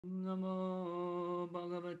Namo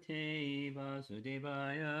Bhagavate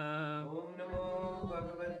Vasudevaya. Om Namo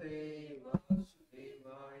Bhagavate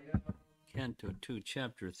Vasudevaya. Canto 2,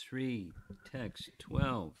 Chapter 3, Text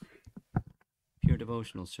 12. Pure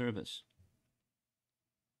Devotional Service.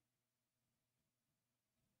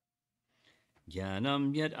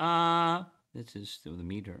 Jnanam yat this is through the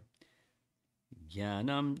meter.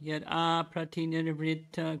 Jnanam yat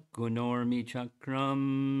pratinirvrita gunormi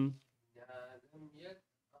chakram.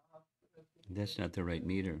 That's not the right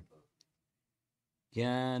meter.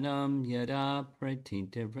 Jnanam yat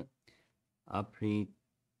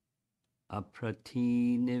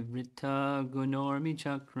apratinirvrita gunormi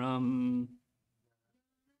chakram.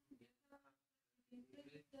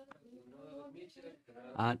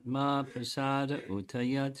 Atma prasada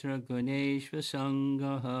utayatra guneshva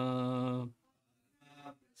sangaha.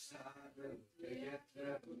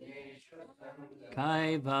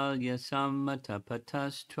 Kaivalya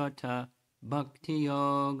sammatapatastwata bhakti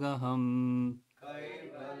yogaham.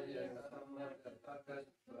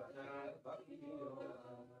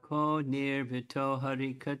 Ko nirvito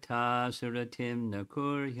harikata suratim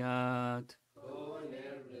nakuryat.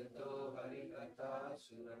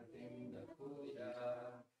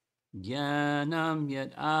 Jnanam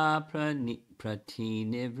yat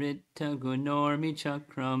pratinivritta gunormi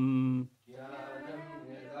chakram.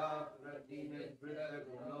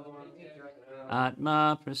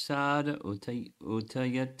 Atma prasada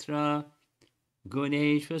utayatra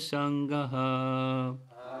guneshva sangaha.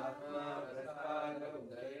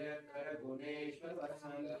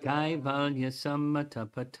 Kaivalya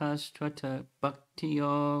sammatapatastwata bhakti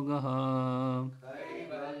yogaha.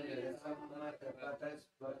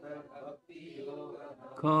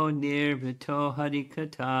 Ko nirvito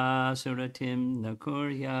harikata suratim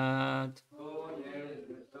nakuryat.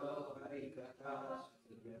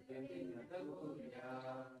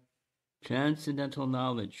 Transcendental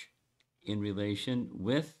knowledge in relation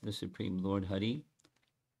with the Supreme Lord Hari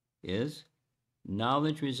is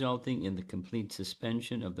knowledge resulting in the complete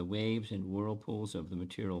suspension of the waves and whirlpools of the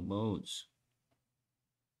material modes.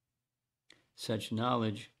 Such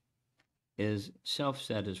knowledge is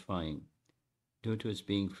self-satisfying due to its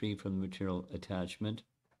being free from material attachment,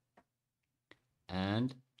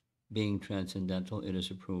 and being transcendental, it is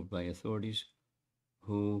approved by authorities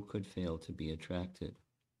who could fail to be attracted.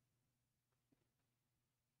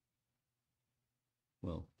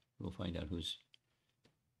 Well, we'll find out who's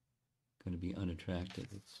going to be unattracted.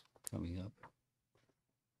 It's coming up.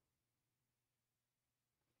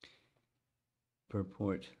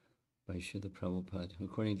 Purport by Srila Prabhupada.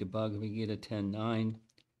 According to Bhagavad Gita 10.9,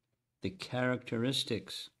 the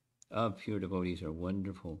characteristics of pure devotees are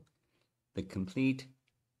wonderful. The complete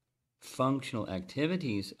functional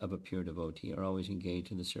activities of a pure devotee are always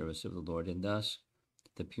engaged in the service of the Lord, and thus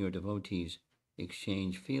the pure devotees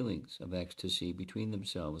exchange feelings of ecstasy between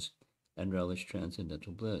themselves and relish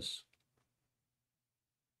transcendental bliss.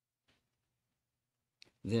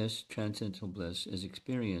 This transcendental bliss is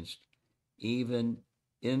experienced even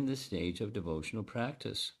in the stage of devotional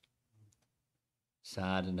practice.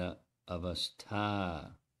 Sadhana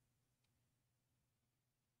avastha.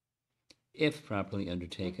 If properly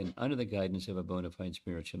undertaken under the guidance of a bona fide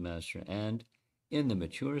spiritual master, and in the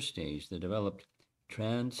mature stage, the developed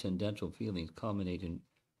transcendental feelings culminate in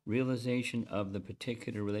realization of the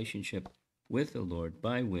particular relationship with the Lord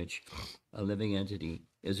by which a living entity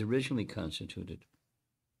is originally constituted.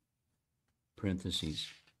 Parentheses.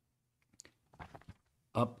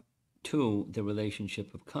 Up to the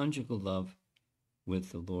relationship of conjugal love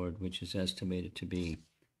with the Lord, which is estimated to be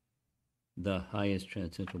the highest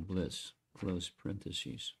transcendental bliss. Close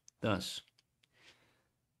parentheses. Thus,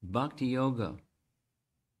 Bhakti Yoga,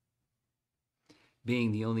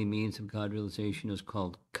 being the only means of God realization, is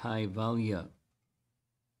called Kaivalya.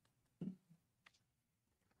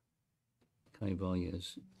 Kaivalya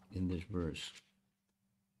is in this verse.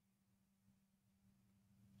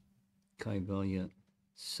 Kaivalya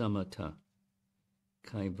Samatha.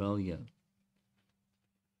 Kaivalya.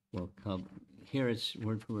 Well, here it's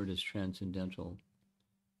word for word is transcendental.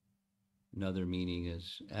 Another meaning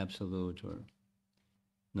is absolute or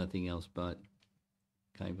nothing else but.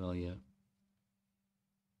 Kaivalya.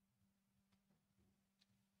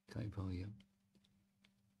 Kaivalya.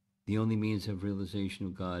 The only means of realization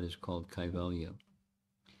of God is called Kaivalya.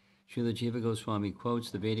 Srila Jiva Goswami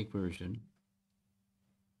quotes the Vedic version.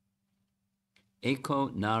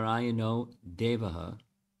 Eko Narayano Devaha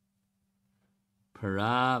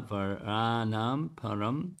Paravaranam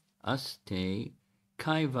Param Aste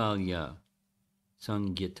Kaivalya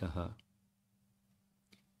Sangitaha.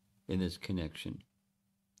 In this connection,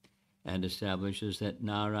 and establishes that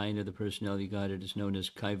Narayana, the personality Godhead, is known as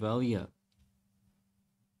Kaivalya,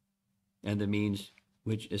 and the means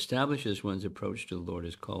which establishes one's approach to the Lord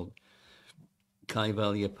is called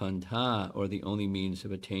Kaivalya Pantha, or the only means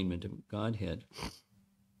of attainment of Godhead.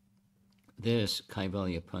 This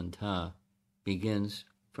Kaivalya Pantha begins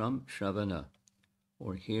from Shravana,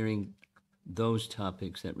 or hearing those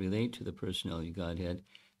topics that relate to the personality Godhead,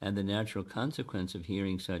 and the natural consequence of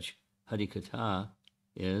hearing such Harikatha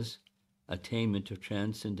is attainment of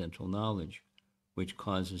transcendental knowledge, which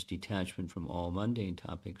causes detachment from all mundane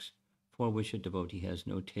topics for which a devotee has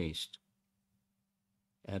no taste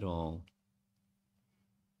at all.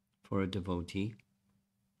 For a devotee,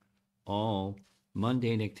 all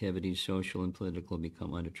mundane activities, social and political,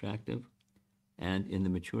 become unattractive, and in the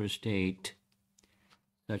mature state,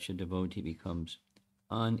 such a devotee becomes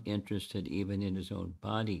uninterested even in his own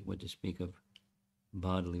body. What to speak of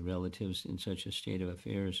bodily relatives? In such a state of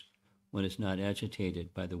affairs, one is not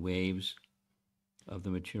agitated by the waves of the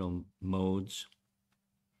material modes.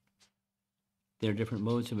 There are different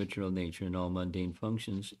modes of material nature in all mundane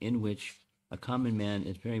functions in which a common man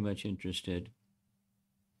is very much interested,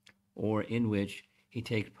 or in which he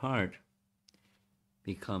takes part,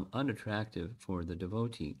 become unattractive for the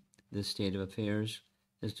devotee. This state of affairs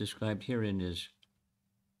is described herein as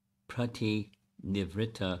prati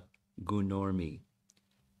nivritta gunormi.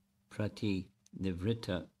 Prati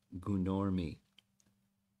nivritta gunormi.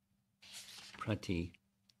 Prati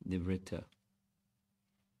nivritta.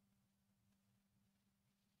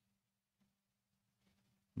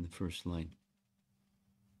 In the first line.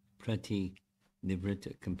 Prati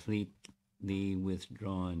nivritta, completely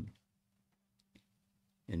withdrawn.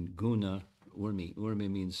 And guna, urmi. Urmi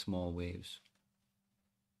means small waves.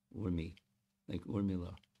 Urmi, like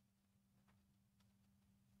Urmila.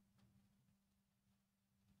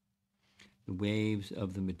 The waves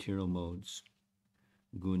of the material modes,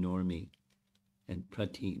 gunormi, and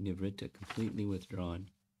prati nivritta, completely withdrawn.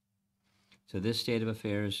 So this state of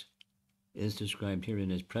affairs is described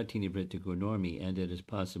herein as prati nivritta gunormi, and it is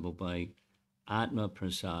possible by atma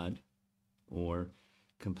prasad, or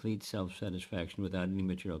complete self-satisfaction without any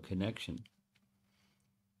material connection.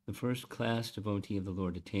 The first class devotee of the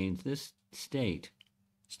Lord attains this stage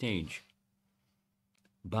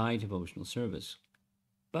by devotional service.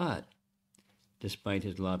 But despite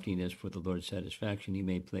his loftiness for the Lord's satisfaction, he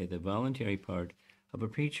may play the voluntary part of a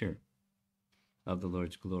preacher of the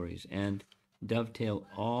Lord's glories and dovetail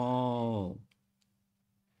all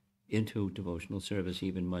into devotional service,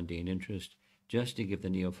 even mundane interest, just to give the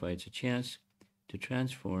neophytes a chance to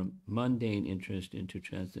transform mundane interest into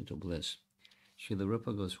transcendental bliss. Srila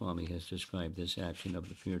Rupa Goswami has described this action of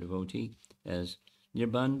the pure devotee as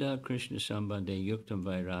Nirbandha Krishna Sambandhe Yuktam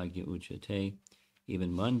Vairagya Uchate.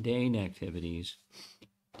 Even mundane activities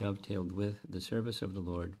dovetailed with the service of the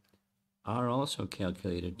Lord are also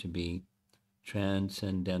calculated to be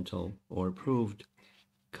transcendental or proved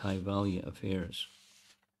Kaivalya affairs.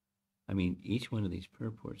 I mean, each one of these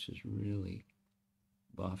purports is really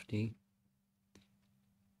lofty.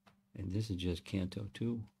 And this is just Canto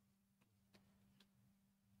 2.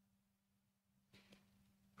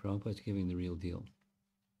 Prabhupada's giving the real deal.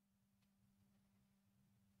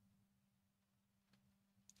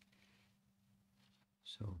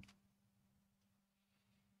 So,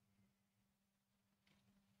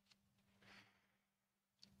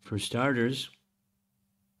 for starters,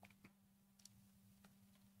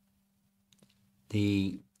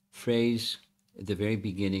 the phrase at the very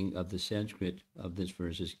beginning of the Sanskrit of this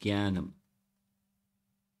verse is Jnanam.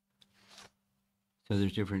 So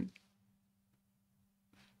there's different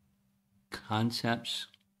concepts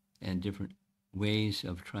and different ways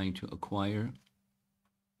of trying to acquire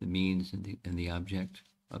the means and the object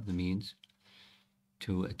of the means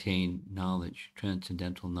to attain knowledge,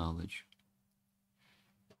 transcendental knowledge.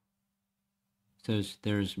 So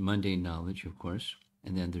there's mundane knowledge, of course,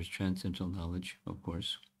 and then there's transcendental knowledge, of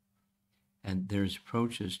course. And there's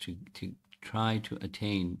approaches to try to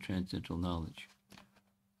attain transcendental knowledge.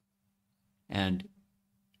 And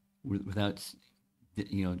without,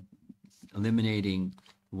 eliminating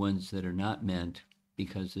ones that are not meant,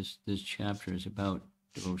 because this chapter is about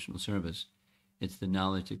devotional service. It's the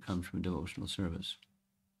knowledge that comes from devotional service.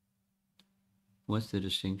 What's the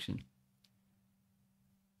distinction?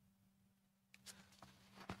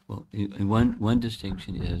 Well, one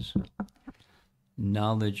distinction is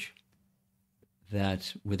knowledge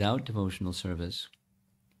that's without devotional service.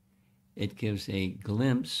 It gives a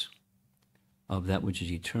glimpse of that which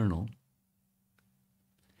is eternal.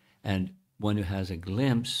 And one who has a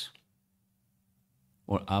glimpse,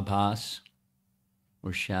 or abhas,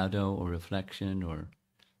 or shadow, or reflection, or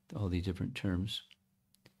all these different terms.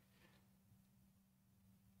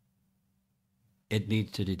 It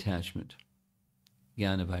leads to detachment.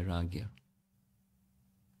 Jnana Vairagya.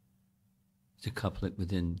 It's a couplet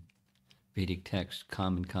within Vedic text,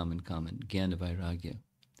 common. Jnana Vairagya.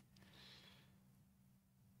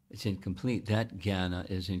 It's incomplete. That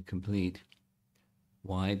jnana is incomplete.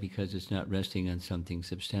 Why? Because it's not resting on something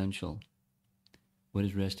substantial. What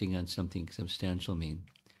does resting on something substantial mean?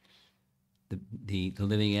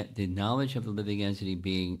 The knowledge of the living entity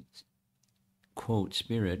being, quote,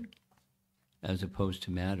 spirit, as opposed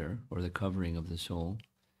to matter, or the covering of the soul,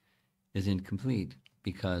 is incomplete,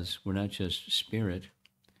 because we're not just spirit,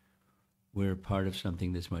 we're part of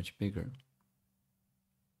something that's much bigger.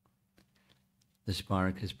 The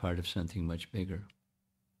spark is part of something much bigger.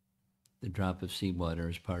 The drop of seawater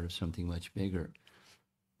is part of something much bigger.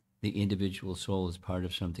 The individual soul is part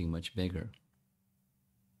of something much bigger.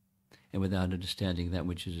 And without understanding that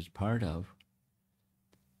which it is part of,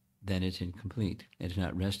 then it's incomplete. It's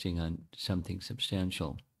not resting on something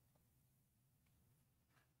substantial.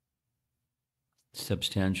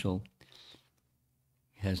 Substantial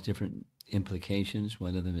has different implications.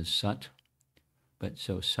 One of them is sat. But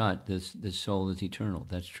so sat, this soul is eternal.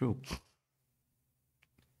 That's true.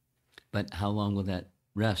 But how long will that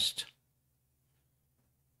rest?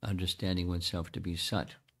 Understanding oneself to be sat.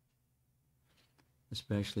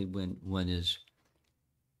 Especially when one is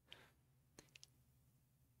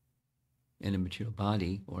in a material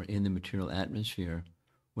body or in the material atmosphere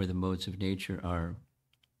where the modes of nature are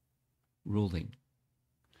ruling.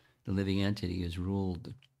 The living entity is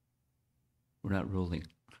ruled. We're not ruling.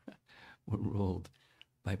 We're ruled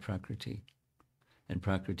by Prakriti. And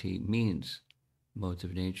Prakriti means modes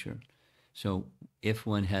of nature. So if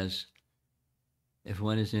one is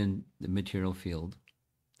in the material field,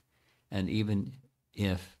 and even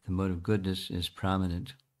if the mode of goodness is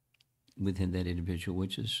prominent within that individual,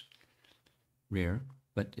 which is rare,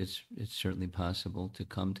 but it's certainly possible to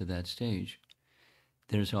come to that stage,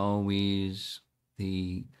 there's always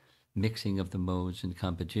the mixing of the modes and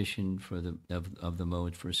competition for of the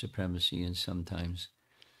mode for supremacy, and sometimes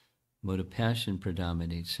mode of passion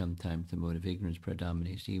predominates, sometimes the mode of ignorance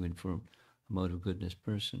predominates, even for a mode of goodness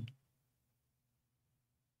person.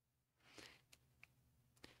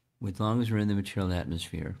 As long as we're in the material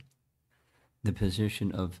atmosphere, the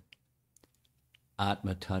position of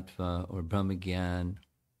Atma Tattva or Brahma Gyan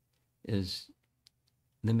is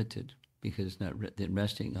limited, because it's not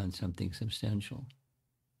resting on something substantial.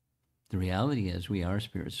 The reality is we are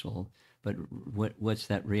spirit soul, but what's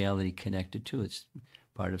that reality connected to? It's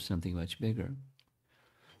part of something much bigger.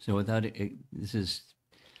 So without it, this is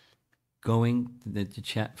going the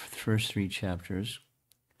first three chapters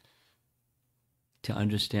to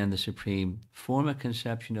understand the Supreme, form a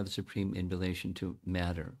conception of the Supreme in relation to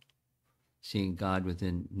matter, seeing God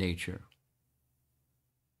within nature.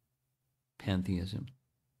 Pantheism.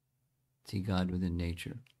 See God within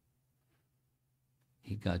nature.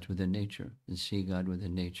 He God's within nature, and see God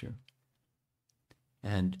within nature.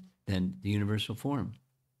 And then the universal form.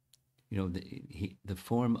 The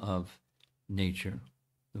form of nature,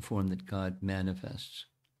 the form that God manifests,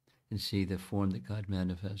 and see the form that God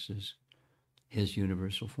manifests as his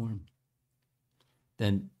universal form.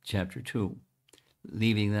 Then chapter 2,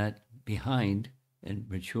 leaving that behind and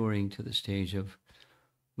maturing to the stage of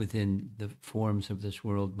within the forms of this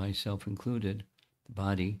world, myself included, the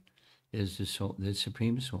body is the soul, the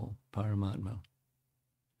supreme soul, Paramatma.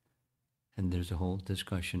 And there's a whole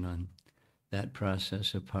discussion on that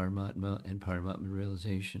process of Paramatma and Paramatma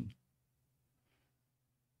realization.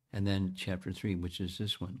 And then chapter 3, which is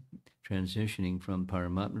this one, transitioning from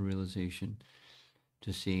Paramatma realization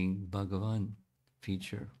to seeing Bhagavan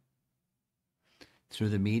feature through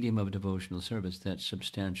the medium of devotional service. That's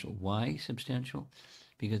substantial. Why substantial?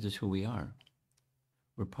 Because it's who we are.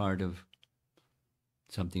 We're part of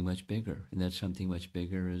something much bigger, and that something much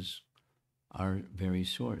bigger is our very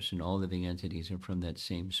source, and all living entities are from that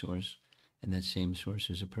same source, and that same source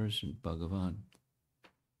is a person, Bhagavan.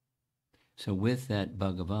 So with that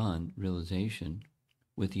Bhagavan realization,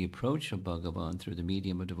 with the approach of Bhagavan through the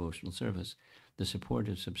medium of devotional service, the support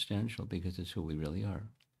is substantial because it's who we really are.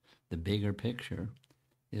 The bigger picture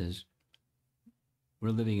is we're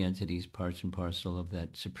living entities, parts and parcel of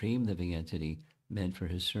that supreme living entity meant for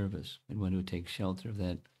his service. And one who takes shelter of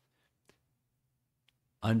that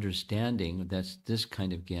understanding, that's this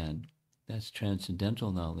kind of Gyan, that's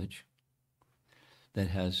transcendental knowledge that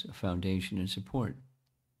has a foundation and support.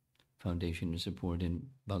 Foundation and support in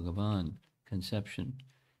Bhagavan conception,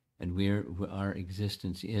 and where our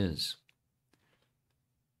existence is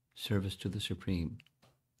service to the Supreme.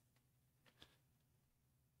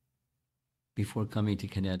 before coming to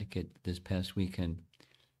Connecticut this past weekend,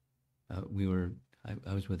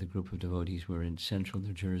 I was with a group of devotees. We were in central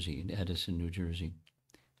New Jersey, in Edison, New Jersey.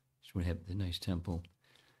 So we have the nice temple.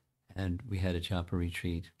 And we had a japa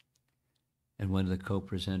retreat. And one of the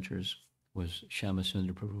co-presenters was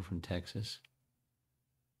Shamasundar Prabhu from Texas.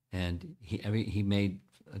 And he made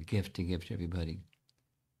a gift to give to everybody.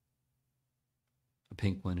 A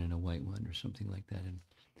pink one and a white one or something like that. And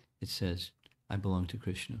it says, I belong to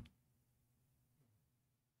Krishna.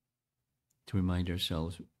 To remind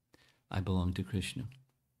ourselves, I belong to Krishna.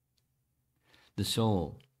 The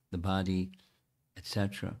soul, the body,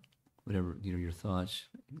 etc., whatever, your thoughts,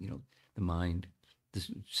 the mind, the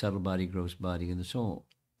subtle body, gross body, and the soul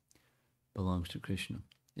belongs to Krishna.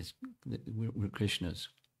 We're Krishna's.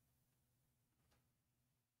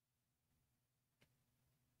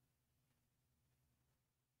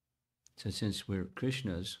 So since we're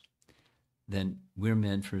Krishna's, then we're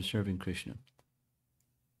meant for serving Krishna.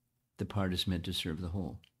 The part is meant to serve the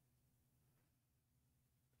whole.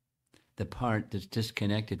 The part that's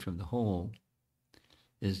disconnected from the whole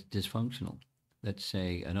is dysfunctional. Let's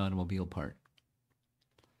say an automobile part.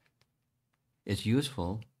 It's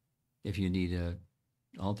useful if you need a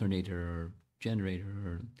alternator or generator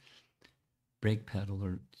or brake pedal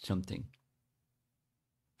or something,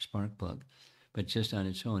 spark plug, but just on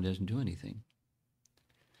its own doesn't do anything.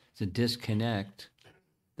 To disconnect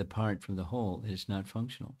the part from the whole, it's not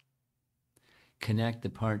functional. Connect the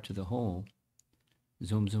part to the whole,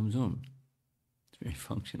 zoom, zoom, zoom. It's very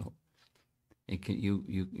functional.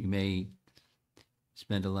 You may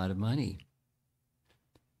spend a lot of money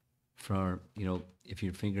for, if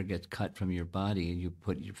your finger gets cut from your body and you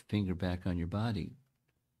put your finger back on your body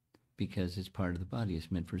because it's part of the body. It's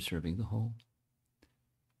meant for serving the whole.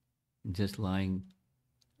 And just lying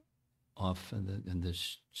off on the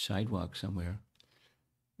sidewalk somewhere,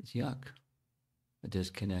 it's yuck. A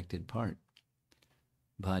disconnected part,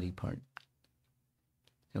 body part.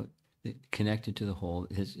 So connected to the whole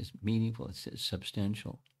is meaningful. It's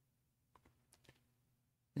substantial.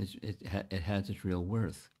 It has its real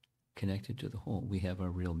worth. Connected to the whole, we have our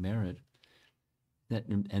real merit.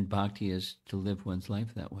 And bhakti is to live one's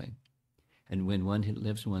life that way. And when one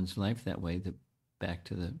lives one's life that way, back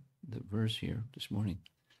to the verse here this morning,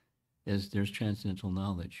 is there's transcendental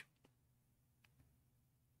knowledge.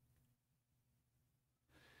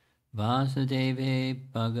 Vasudeve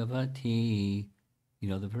Bhagavati, you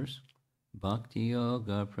know the verse? Bhakti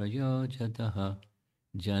Yoga Prayojataha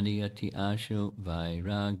Janiyati Ashu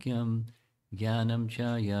Vairagyam Jnanam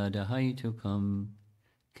Cha Yadahaitukam.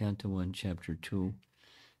 Canto 1, Chapter 2.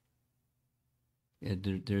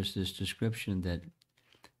 There's this description that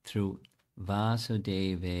through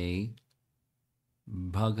Vasudeve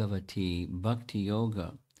Bhagavati Bhakti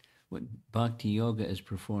Yoga, what Bhakti Yoga is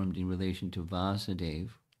performed in relation to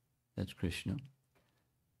Vasudeva, that's Krishna.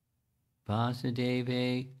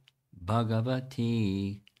 Vasudeve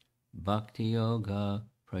Bhagavati Bhakti Yoga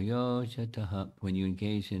Prayojataha. When you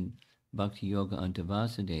engage in Bhakti Yoga unto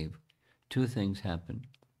Vasudeva, two things happen.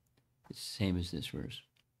 It's the same as this verse.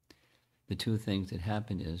 The two things that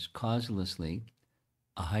happen is causelessly,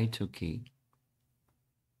 ahaituki.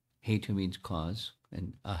 Hetu means cause,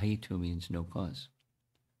 and ahetu means no cause.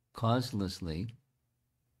 Causelessly,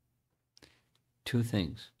 two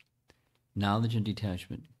things. Knowledge and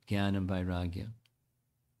detachment, jnana and vairagya,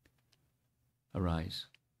 arise.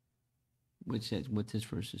 What this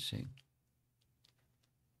verse is saying.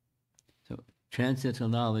 So, transcendental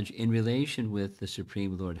knowledge in relation with the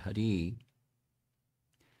Supreme Lord Hari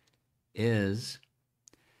is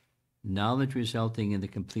knowledge resulting in the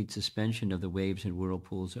complete suspension of the waves and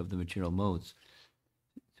whirlpools of the material modes.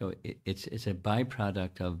 So it's a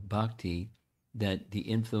byproduct of bhakti that the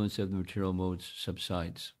influence of the material modes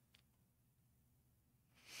subsides.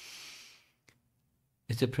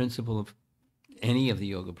 It's a principle of any of the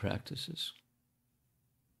yoga practices.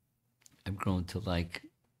 I've grown to like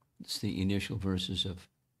the initial verses of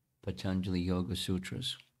Patanjali Yoga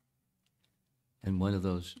Sutras. And one of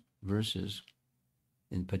those verses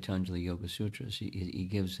in Patanjali Yoga Sutras, he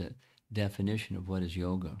gives a definition of what is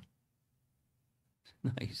yoga.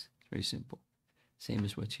 Nice, very simple. Same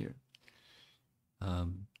as what's here.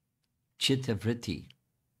 Chitta vritti,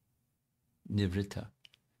 nivritta.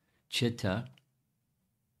 Chitta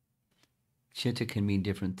can mean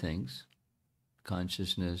different things.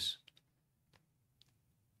 Consciousness.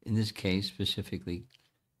 In this case, specifically,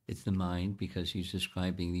 it's the mind, because he's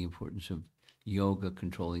describing the importance of yoga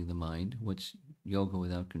controlling the mind. What's yoga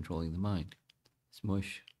without controlling the mind? It's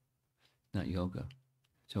mush, not yoga.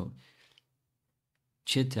 So,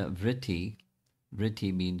 chitta vritti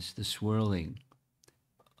means the swirling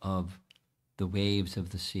of the waves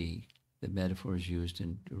of the sea. The metaphor is used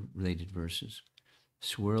in related verses.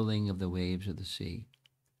 Swirling of the waves of the sea.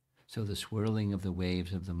 So the swirling of the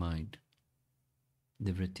waves of the mind.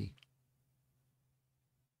 Nivritti.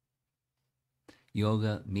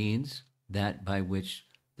 Yoga means that by which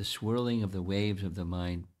the swirling of the waves of the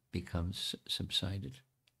mind becomes subsided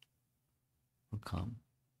or calm.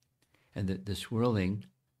 And the swirling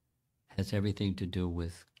has everything to do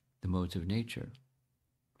with the modes of nature.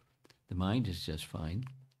 The mind is just fine.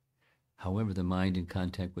 However, the mind in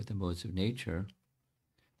contact with the modes of nature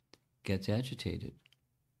gets agitated,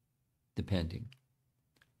 depending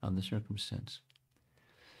on the circumstance.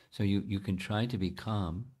 So you can try to be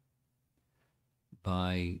calm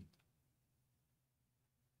by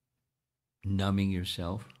numbing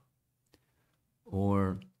yourself,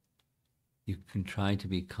 or you can try to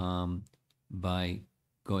be calm by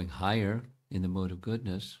going higher in the mode of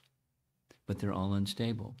goodness, but they're all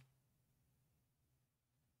unstable.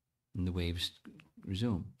 And the waves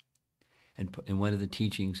resume. And one of the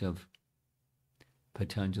teachings of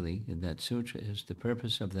Patanjali in that sutra is the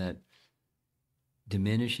purpose of that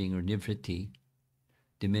diminishing or nivritti,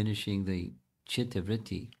 diminishing the chitta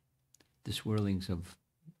vritti, the swirlings of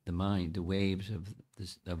the mind, the waves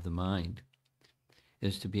of the mind,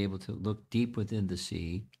 is to be able to look deep within the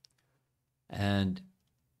sea and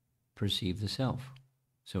perceive the self.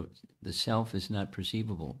 So the self is not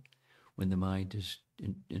perceivable when the mind is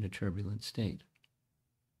in a turbulent state.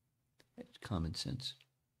 It's common sense.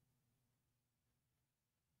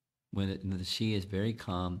 When the sea is very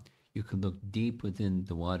calm, you can look deep within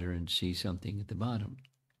the water and see something at the bottom.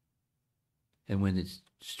 And when it's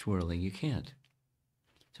swirling, you can't.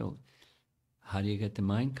 So how do you get the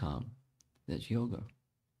mind calm? That's yoga.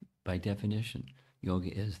 By definition,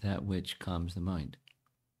 yoga is that which calms the mind.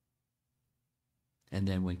 And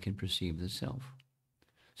then one can perceive the self.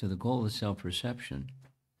 So the goal is self-perception.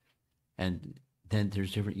 And then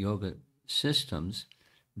there's different yoga systems.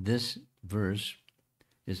 This verse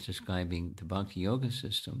is describing the Bhakti Yoga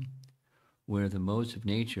system, where the modes of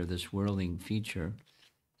nature, the swirling feature,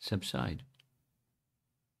 subside.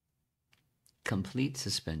 Complete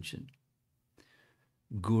suspension.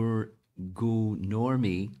 Guru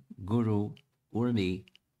Urmi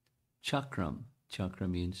Chakram. Chakra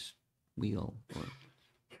means wheel, or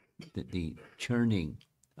the churning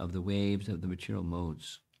of the waves of the material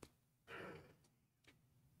modes.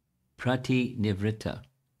 Prati Nivritta.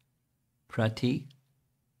 Prati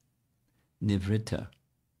Nivritta.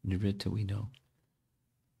 Nivritta, we know,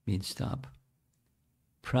 means stop.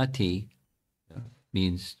 Prati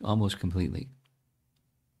means almost completely.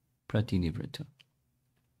 Prati Nivritta.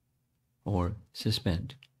 Or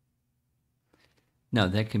suspend. Now,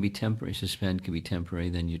 that can be temporary. Suspend can be temporary.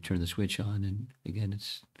 Then you turn the switch on, and again,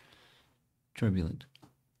 it's turbulent.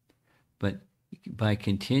 But by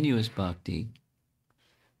continuous bhakti,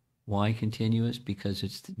 why continuous? Because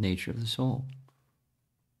it's the nature of the soul.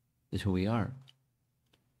 It's who we are.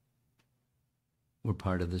 We're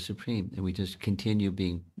part of the Supreme, and we just continue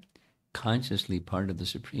being consciously part of the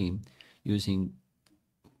Supreme, using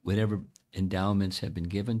whatever endowments have been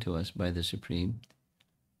given to us by the Supreme.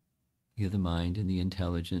 You have the mind and the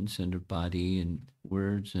intelligence and the body and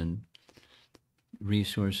words and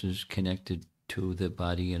resources connected to the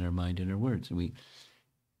body and our mind and our words. And we,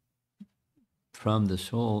 from the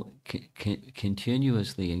soul,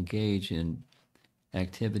 continuously engage in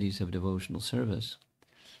activities of devotional service.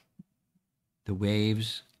 The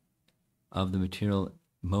waves of the material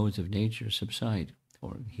modes of nature subside,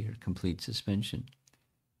 or here, complete suspension.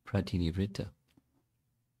 Pratinivritta.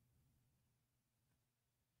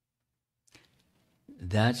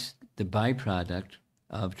 That's the byproduct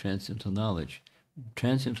of transcendental knowledge.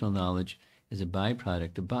 Transcendental knowledge is a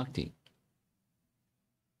byproduct of bhakti.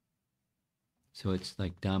 So it's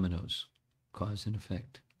like dominoes, cause and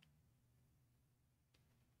effect.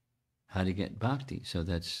 How to get bhakti? So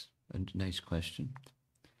that's a nice question.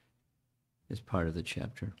 It's part of the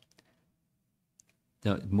chapter.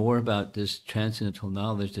 Now, more about this transcendental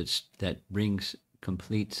knowledge that brings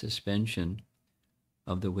complete suspension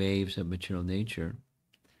of the waves of material nature.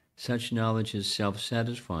 Such knowledge is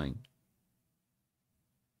self-satisfying.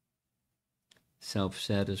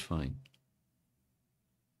 Self-satisfying.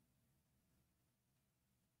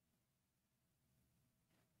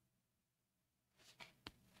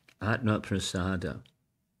 Atma prasada.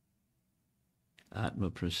 Atma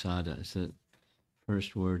prasada is the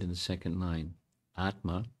first word in the second line.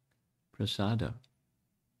 Atma prasada.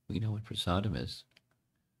 We know what prasadam is.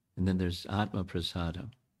 And then there's Atma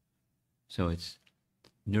prasada. So it's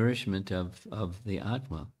nourishment of the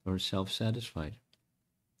Atma, or self-satisfied.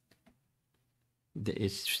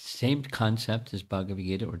 It's the same concept as Bhagavad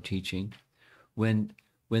Gita or teaching. When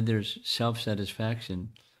there's self-satisfaction,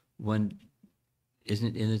 one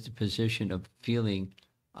isn't in the position of feeling,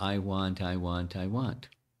 I want,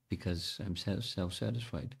 because I'm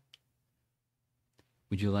self-satisfied.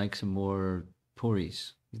 Would you like some more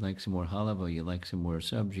puris? You like some more halava? You like some more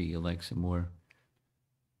sabji? You like some more?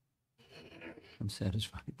 I'm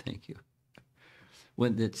satisfied, thank you.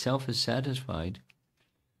 When the self is satisfied,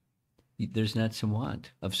 there's not some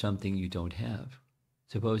want of something you don't have.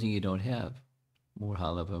 Supposing you don't have more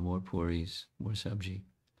halava, more puris, more sabji,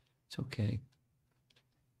 it's okay.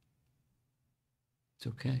 It's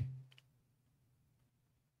okay.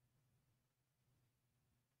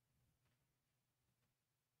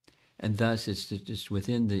 And thus, it's just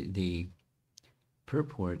within the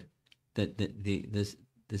purport that the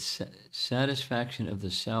satisfaction of the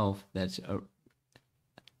self that's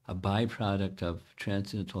a byproduct of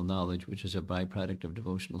transcendental knowledge, which is a byproduct of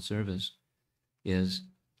devotional service, is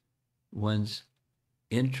one's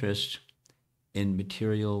interest in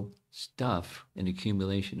material stuff and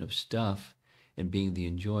accumulation of stuff and being the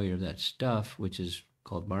enjoyer of that stuff, which is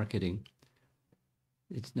called marketing.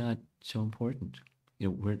 It's not so important.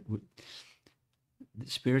 You know, the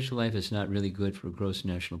spiritual life is not really good for gross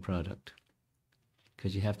national product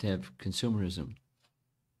because you have to have consumerism.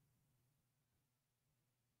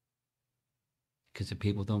 Because if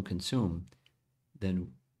people don't consume, then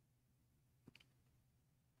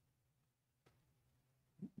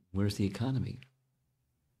where's the economy?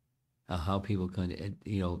 How people can,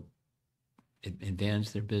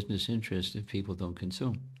 advance their business interests if people don't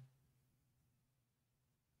consume?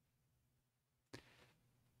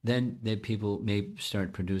 Then people may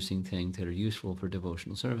start producing things that are useful for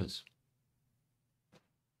devotional service.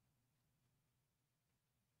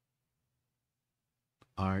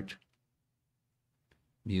 Art,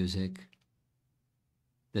 music,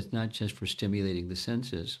 that's not just for stimulating the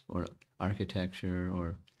senses, or architecture,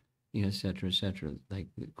 or et cetera, like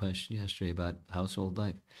the question yesterday about household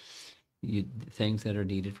life. Things that are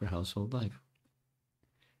needed for household life.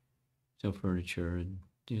 So furniture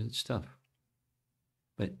and stuff.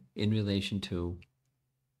 But in relation to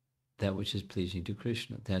that which is pleasing to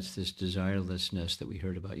Krishna, that's this desirelessness that we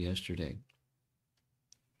heard about yesterday.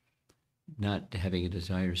 Not having a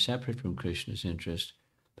desire separate from Krishna's interest,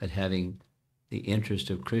 but having the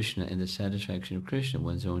interest of Krishna and the satisfaction of Krishna,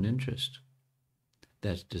 one's own interest.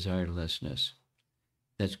 That's desirelessness.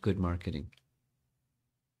 That's good marketing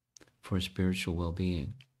for spiritual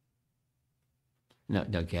well-being. Now,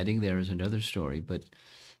 getting there is another story, but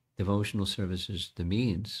devotional service is the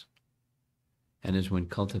means. And as one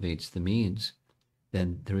cultivates the means,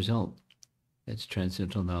 then the result, that's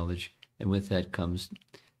transcendental knowledge. And with that comes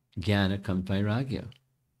jnana, comes vairagya.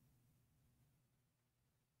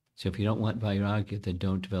 So if you don't want vairagya, then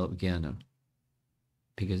don't develop jnana.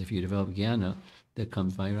 Because if you develop jnana, there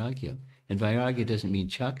comes vairagya. And vairagya doesn't mean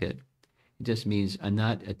chuck it. It just means I'm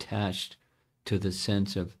not attached to the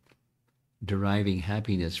sense of deriving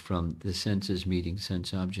happiness from the senses meeting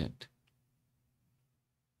sense object.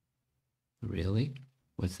 Really?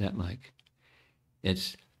 What's that like?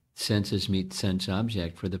 It's senses meet sense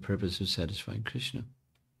object for the purpose of satisfying Krishna.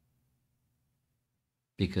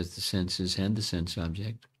 Because the senses and the sense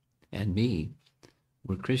object and me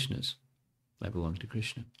were Krishna's. I belong to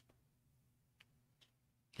Krishna.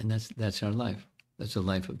 And that's our life. That's a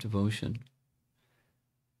life of devotion.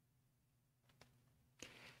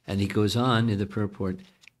 And he goes on in the purport,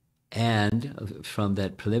 and from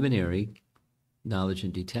that preliminary knowledge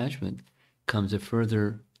and detachment comes a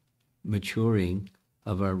further maturing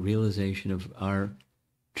of our realization of our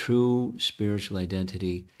true spiritual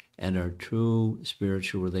identity and our true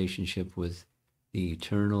spiritual relationship with the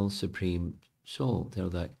eternal supreme soul. So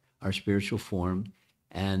that our spiritual form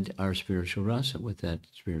and our spiritual rasa with that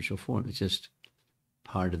spiritual form. It's just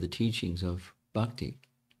part of the teachings of bhakti.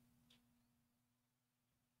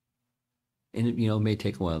 And it may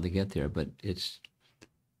take a while to get there, but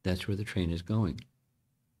that's where the train is going.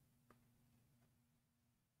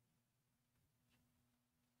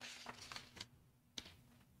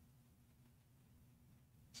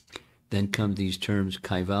 Then come these terms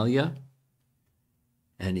kaivalya,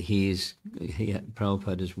 and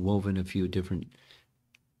Prabhupada has woven a few different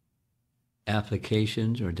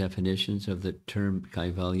applications or definitions of the term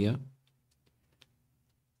kaivalya.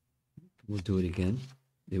 We'll do it again.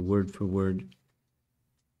 The word for word,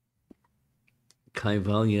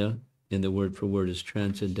 kaivalya in the word for word is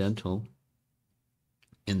transcendental.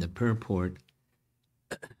 In the purport,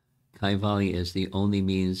 kaivalya is the only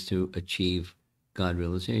means to achieve God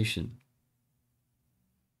realization,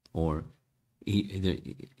 or they're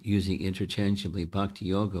using interchangeably bhakti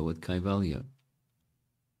yoga with kaivalya.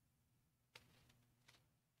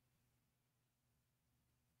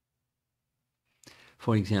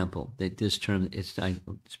 For example, that this term, I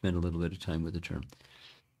spent a little bit of time with the term.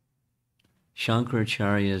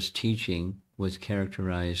 Shankaracharya's teaching was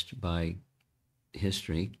characterized by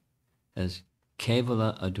history as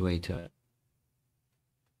Kevala Advaita.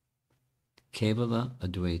 Kevala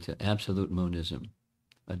Advaita, absolute monism.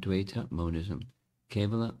 Advaita, monism.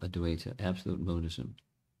 Kevala Advaita, absolute monism.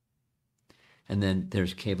 And then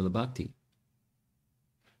there's Kevala Bhakti,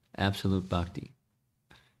 absolute bhakti.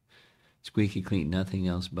 Squeaky clean, nothing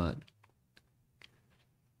else but.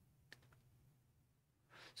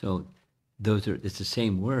 So it's the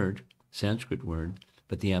same word, Sanskrit word,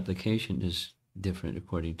 but the application is different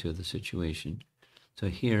according to the situation. So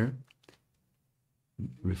here,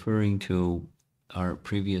 referring to our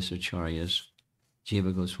previous acharyas,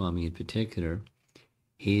 Jiva Goswami in particular,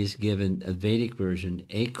 he's given a Vedic version,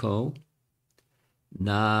 Eko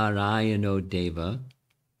Narayano Deva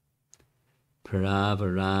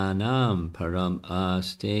Paravaranam Param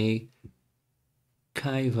Aste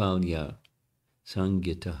Kaivalya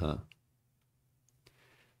Sangitaha.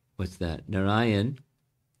 What's that? Narayan,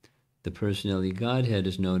 the personality Godhead,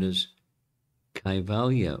 is known as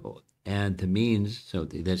Kaivalya, and the means, so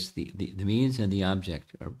that's the means and the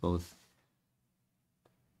object are both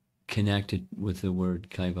connected with the word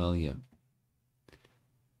Kaivalya.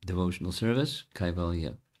 Devotional service,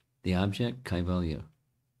 Kaivalya. The object, Kaivalya.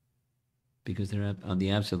 Because they're on the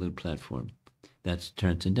absolute platform. That's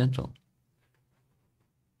transcendental.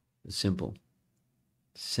 Simple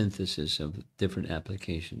synthesis of different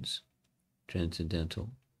applications, transcendental.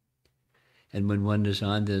 And when one is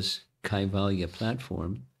on this Kaivalya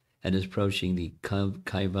platform and is approaching the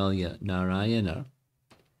Kaivalya Narayana,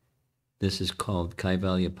 this is called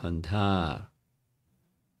Kaivalya Pantha,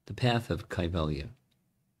 the path of Kaivalya.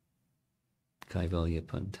 Kaivalya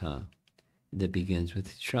Pantha. That begins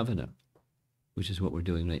with Shravana, which is what we're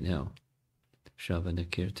doing right now. Shravana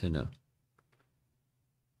Kirtana,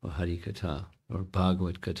 or Hari Katha, or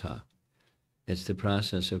Bhagavad Katha. It's the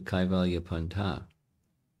process of Kaivalya Pantha.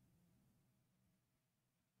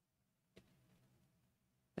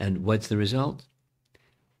 And what's the result?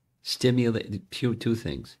 Two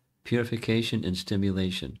things, purification and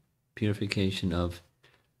stimulation. Purification of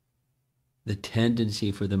the tendency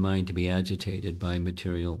for the mind to be agitated by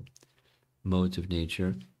material modes of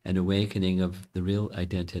nature, and awakening of the real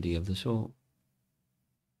identity of the soul.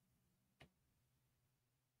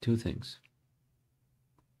 Two things.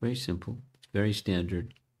 Very simple, very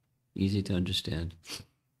standard, easy to understand.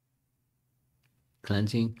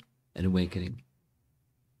 Cleansing and awakening.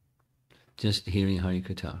 Just hearing Hari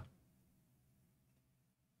Katha.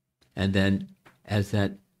 And then as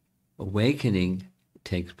that awakening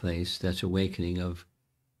takes place, that's awakening of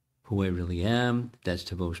who I really am, that's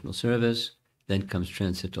devotional service. Then comes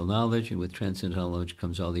transcendental knowledge, and with transcendental knowledge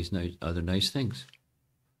comes all these other nice things.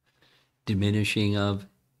 Diminishing of,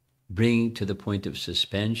 bringing to the point of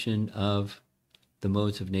suspension of the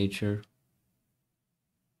modes of nature.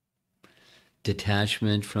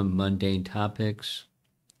 Detachment from mundane topics,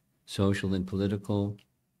 social and political,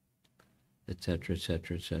 etc.,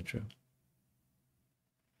 etc., etc.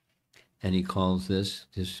 And he calls this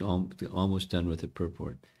almost done with the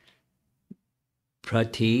purport,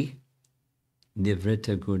 Prati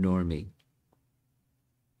Nivritta Gunormi.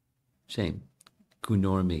 Same.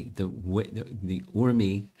 Gunormi. The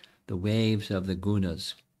urmi, the waves of the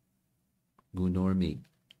gunas. Gunormi.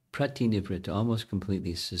 Prati Nivritta, almost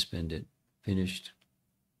completely suspended, finished.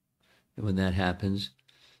 And when that happens,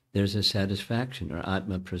 there's a satisfaction, or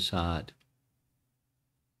Atma Prasad.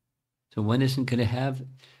 So one isn't going to have,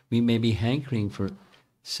 we may be hankering for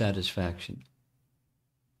satisfaction.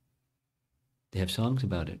 They have songs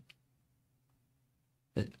about it.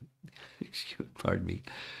 Pardon me.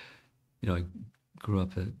 You know, I grew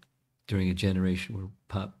up during a generation where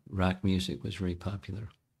rock music was very popular.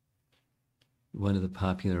 One of the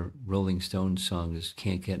popular Rolling Stones songs is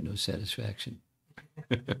 "Can't Get No Satisfaction."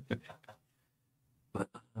 Can't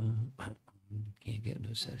get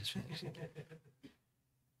no satisfaction.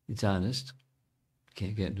 It's honest.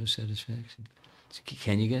 Can't get no satisfaction.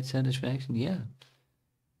 Can you get satisfaction? Yeah.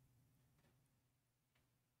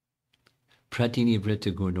 Pratini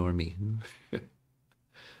Vritta Gurnormi.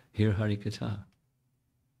 Hear Hari Katha.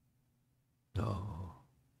 No.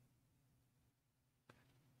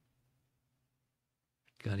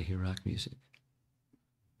 Gotta hear rock music.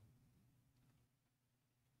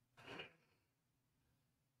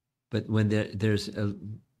 But when there's a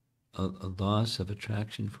loss of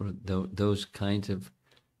attraction for those kinds of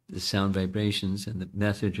the sound vibrations and the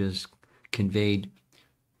messages conveyed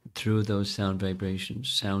through those sound vibrations.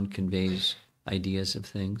 Sound conveys ideas of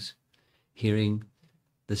things. Hearing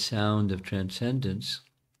the sound of transcendence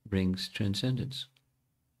brings transcendence,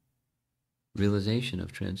 realization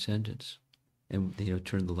of transcendence. And,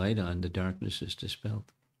 turn the light on, the darkness is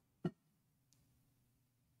dispelled.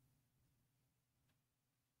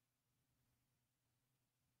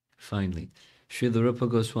 Finally, Srila Rupa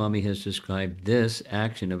Goswami has described this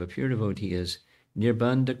action of a pure devotee as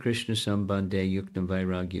Nirbandha Krishna Sambandhe Yukta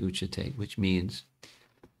Vairagya Uchate, which means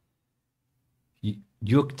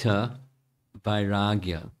Yukta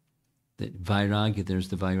Vairagya. That Vairagya, there's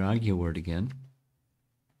the Vairagya word again.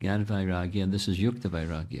 Jnana Vairagya, and this is Yukta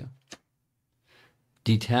Vairagya.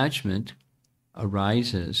 Detachment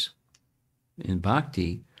arises in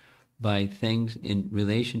bhakti by things in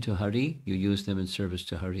relation to Hari. You use them in service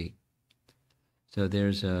to Hari. So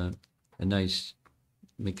there's a nice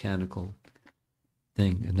mechanical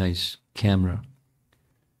thing, a nice camera,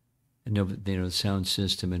 and sound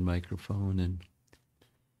system and microphone and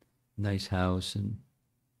nice house and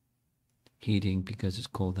heating because it's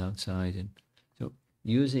cold outside. And so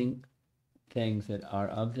using things that are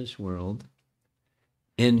of this world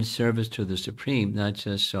in service to the Supreme, not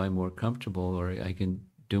just so I'm more comfortable or I can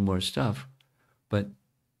do more stuff, but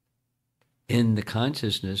in the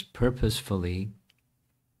consciousness, purposefully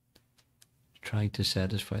trying to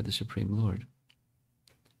satisfy the Supreme Lord.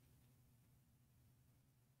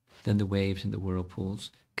 Then the waves and the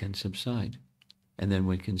whirlpools can subside. And then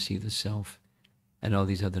one can see the self and all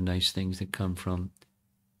these other nice things that come from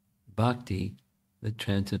bhakti, the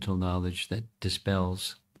transcendental knowledge that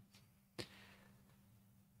dispels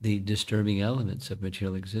the disturbing elements of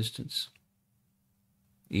material existence,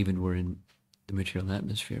 even we're in the material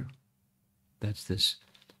atmosphere. That's this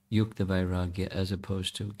Yukta Vairagya as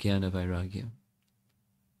opposed to Jnana Vairagya,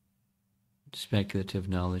 speculative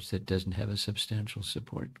knowledge that doesn't have a substantial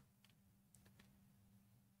support.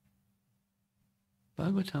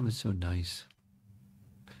 Bhagavatam is so nice.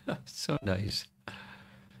 So nice. The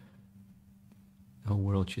whole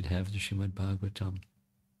world should have the Srimad Bhagavatam.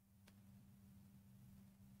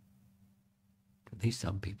 At least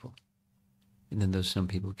some people. And then those some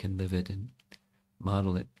people can live it and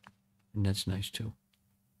model it. And that's nice too.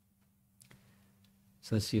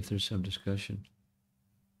 So let's see if there's some discussion.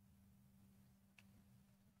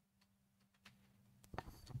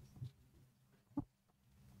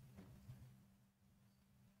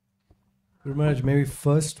 Guru Maharaj, maybe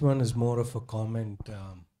first one is more of a comment.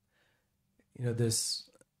 This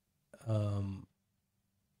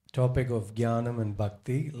topic of Jnanam and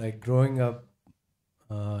Bhakti, like growing up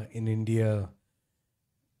in India,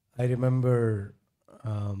 I remember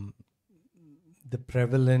the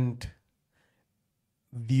prevalent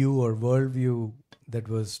view or worldview that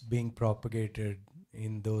was being propagated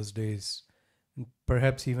in those days, and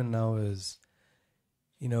perhaps even now, is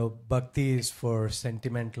bhakti is for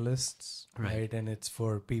sentimentalists, right? And it's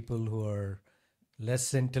for people who are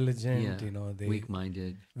less intelligent, they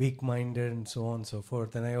weak-minded and so on and so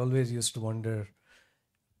forth. And I always used to wonder,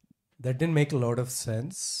 that didn't make a lot of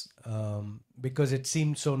sense because it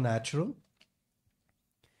seemed so natural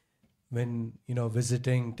when,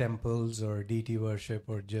 visiting temples or deity worship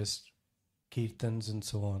or just kirtans and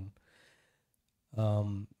so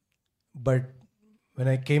on. But when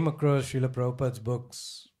I came across Srila Prabhupada's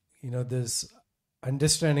books, this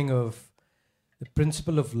understanding of the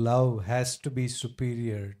principle of love has to be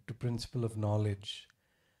superior to principle of knowledge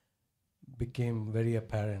became very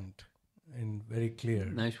apparent and very clear.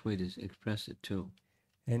 Nice way to express it too.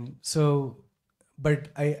 And so, but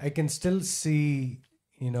I can still see,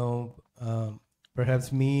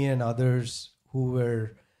 perhaps me and others who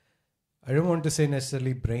were, I don't want to say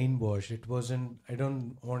necessarily brainwashed. It wasn't, I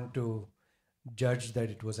don't want to judge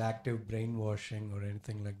that it was active brainwashing or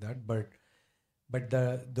anything like that, but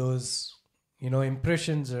those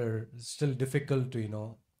impressions are still difficult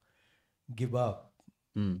to give up,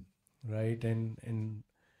 right? And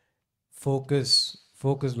focus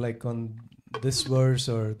like on this verse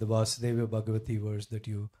or the Vasudeva Bhagavati verse that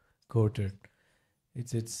you quoted.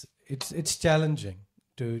 It's challenging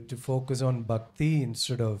to focus on bhakti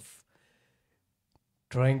instead of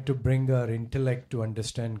trying to bring our intellect to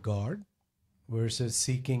understand God, versus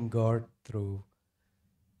seeking God through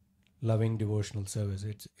loving devotional service.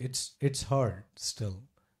 It's hard still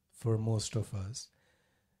for most of us.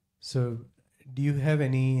 So do you have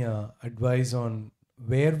any advice on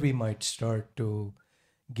where we might start to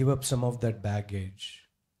give up some of that baggage?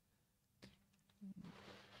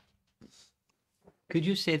 Could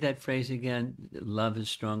you say that phrase again? Love is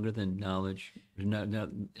stronger than knowledge,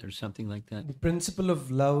 or something like that. The principle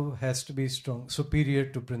of love has to be strong, superior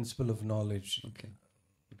to principle of knowledge. Okay.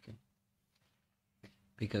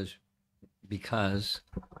 Because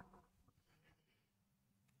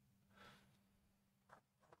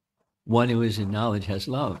one who is in knowledge has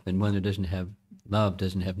love, and one who doesn't have love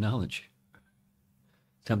doesn't have knowledge.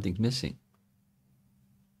 Something's missing.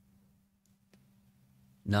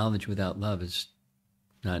 Knowledge without love is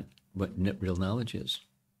not what real knowledge is.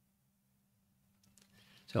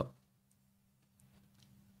 So,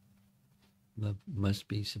 love must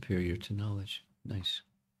be superior to knowledge. Nice.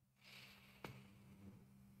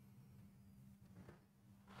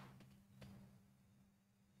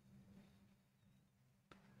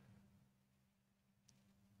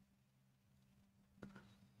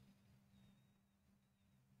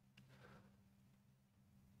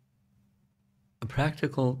 A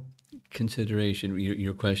practical consideration,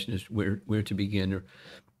 your question is where to begin or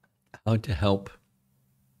how to help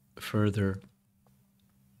further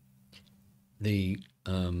the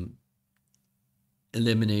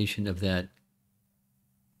elimination of that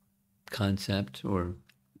concept or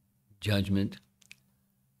judgment.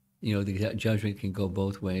 The judgment can go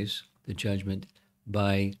both ways. The judgment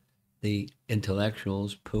by the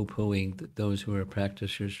intellectuals poo-pooing those who are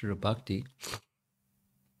practitioners of bhakti,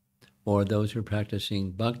 or those who are practicing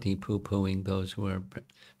bhakti poo-pooing those who are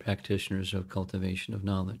practitioners of cultivation of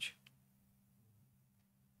knowledge.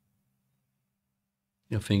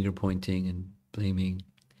 Finger pointing and blaming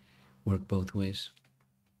work both ways.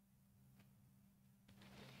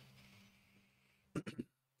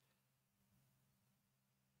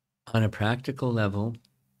 On a practical level,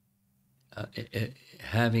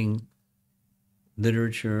 having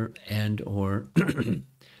literature and or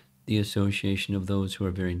the association of those who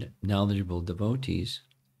are very knowledgeable devotees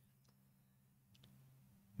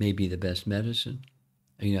may be the best medicine.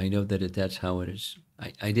 I know that that's how it is.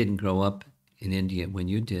 I didn't grow up in India when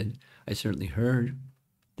you did. I certainly heard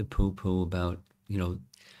the poo-poo about,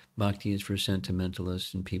 bhakti is for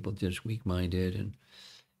sentimentalists and people just weak-minded. And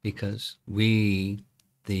because we,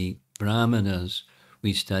 the Brahmanas,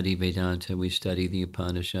 we study Vedanta, we study the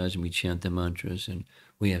Upanishads, and we chant the mantras, and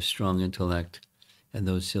we have strong intellect. And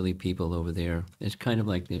those silly people over there, it's kind of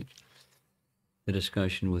like the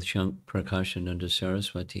discussion with Prakashananda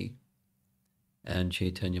Saraswati and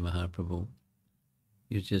Chaitanya Mahaprabhu.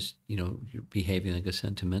 You're just, you're behaving like a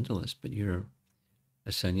sentimentalist, but you're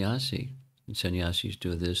a sannyasi. And sannyasis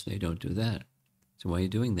do this, they don't do that. So why are you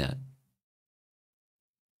doing that?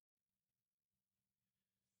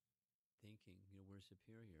 Thinking, we're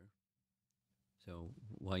superior. So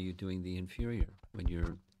why are you doing the inferior when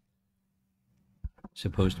you're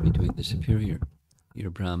supposed to be doing the superior?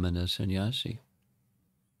 You're Brahmana sannyasi.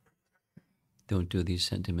 Don't do these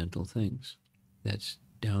sentimental things. That's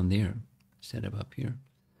down there instead of up here.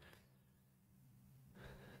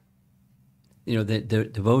 The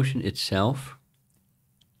devotion itself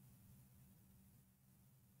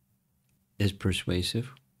is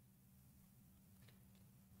persuasive.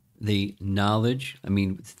 The knowledge,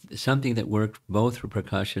 something that worked both for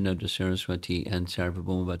Prakashananda Saraswati and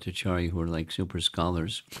Sarvabhauma Bhattacharya, who are like super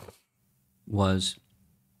scholars, was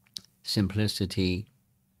simplicity,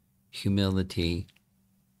 humility,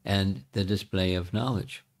 and the display of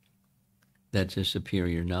knowledge. That's a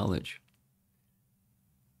superior knowledge.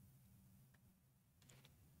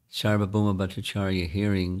 Sarvabhauma Bhattacharya,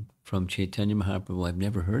 hearing from Chaitanya Mahaprabhu, I've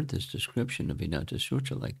never heard this description of Vedanta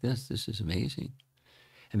Sutra like this. This is amazing.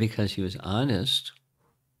 And because he was honest,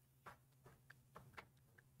 I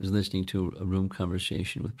was listening to a room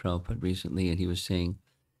conversation with Prabhupada recently, and he was saying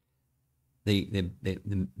the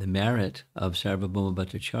merit of Sarvabhauma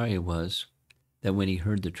Bhattacharya was that when he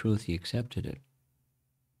heard the truth, he accepted it.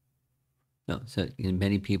 No, so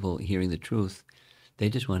many people hearing the truth, they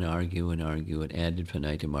just want to argue and ad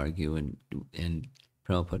infinitum argue, and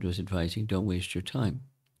Prabhupada was advising, don't waste your time.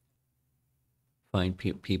 Find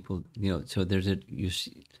people, so there's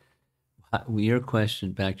your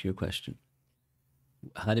question, back to your question,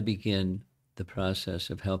 how to begin the process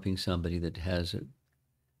of helping somebody that has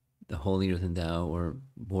the holier than thou or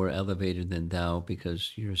more elevated than thou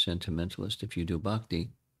because you're a sentimentalist if you do bhakti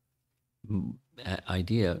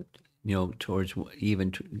idea, towards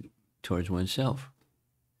oneself,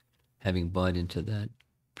 having bought into that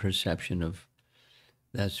perception of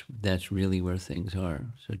that's really where things are.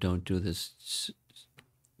 So don't do this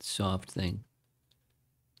soft thing.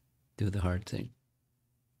 Do the hard thing.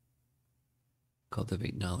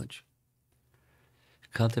 Cultivate knowledge.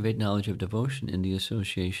 Cultivate knowledge of devotion in the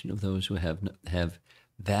association of those who have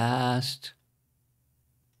vast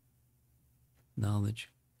knowledge,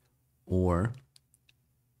 or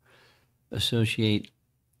associate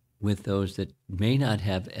with those that may not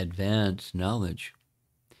have advanced knowledge,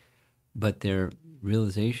 but their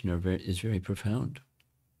realization is very profound.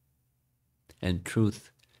 And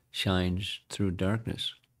truth shines through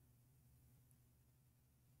darkness.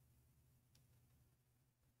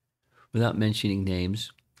 Without mentioning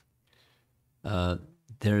names,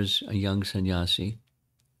 there's a young sannyasi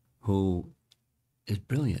who is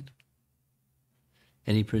brilliant.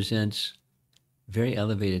 And he presents very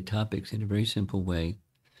elevated topics in a very simple way.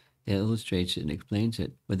 It illustrates it and explains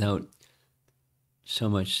it without so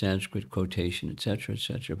much Sanskrit quotation, etc.,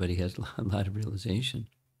 but he has a lot of realization.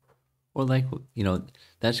 Or like,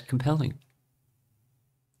 that's compelling.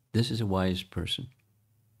 This is a wise person.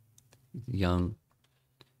 Young,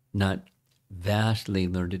 not vastly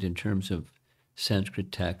learned in terms of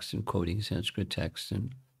Sanskrit texts and quoting Sanskrit texts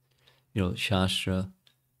and, Shastra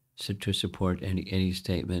to support any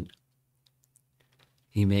statement.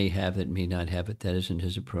 He may have it, may not have it. That isn't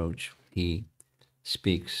his approach. He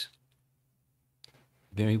speaks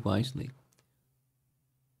very wisely.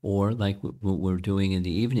 Or like what we're doing in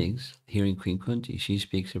the evenings, hearing Queen Kunti, she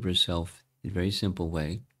speaks of herself in a very simple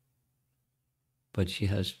way, but she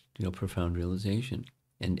has, profound realization.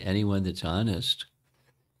 And anyone that's honest,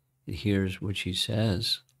 it hears what she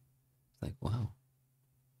says, like, wow.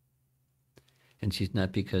 And she's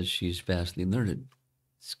not because she's vastly learned,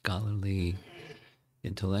 scholarly,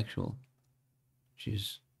 intellectual.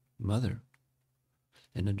 She's mother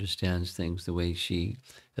and understands things the way she,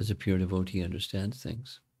 as a pure devotee, understands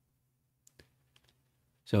things.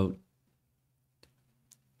 So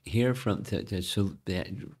hear from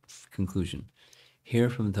the conclusion. Hear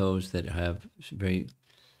from those that have very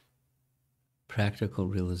practical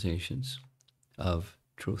realizations of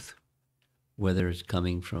truth, whether it's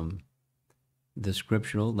coming from the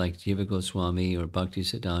scriptural, like Jiva Goswami or Bhakti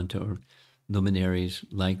Siddhanta, or luminaries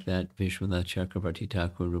like that, Vishwanath Chakravarti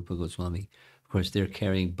Thakur, Rupa Goswami. Of course, they're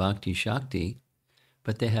carrying Bhakti Shakti,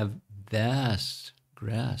 but they have vast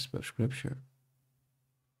grasp of Scripture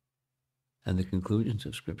and the conclusions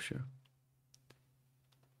of Scripture.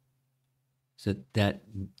 So that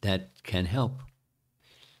can help.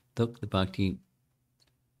 Look, the Bhakti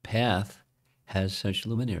path has such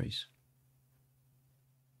luminaries.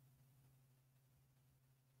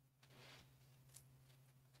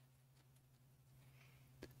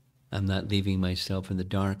 I'm not leaving myself in the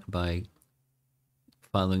dark by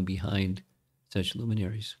following behind such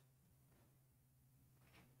luminaries.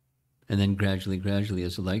 And then gradually,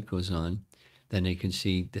 as the light goes on, then I can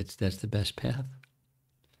see that's the best path.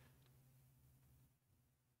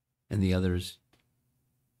 And the others,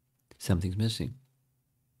 something's missing.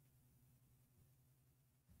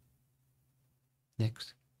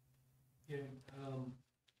 Next. Yeah,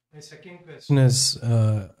 my second question is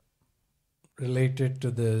related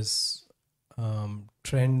to this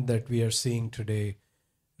trend that we are seeing today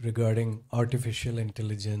regarding artificial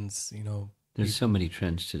intelligence. There's so many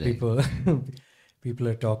trends today. People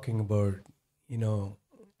are talking about,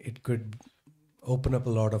 it could open up a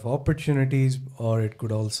lot of opportunities, or it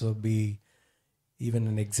could also be even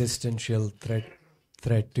an existential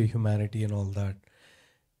threat to humanity and all that.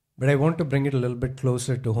 But I want to bring it a little bit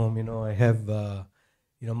closer to home. I have,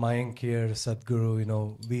 Mayank here,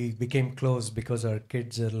 Sadhguru, we became close because our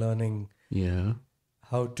kids are learning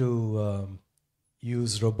how to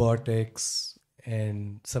use robotics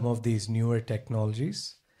and some of these newer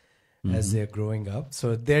technologies as they're growing up.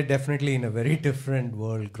 So they're definitely in a very different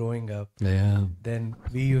world growing up than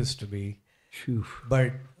we used to be. Phew.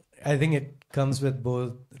 But I think it comes with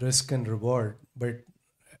both risk and reward. But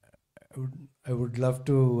I would love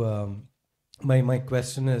to, my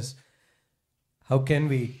question is, how can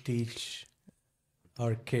we teach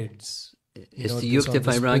our kids? It's the Yukta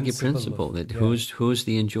Vairagya principle that who's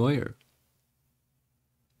the enjoyer?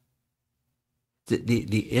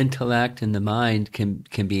 The intellect and the mind can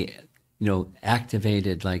be,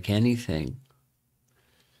 activated like anything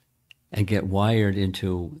and get wired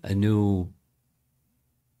into a new,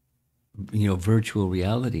 virtual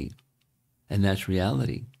reality, and that's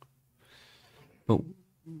reality. But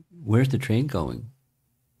where's the train going?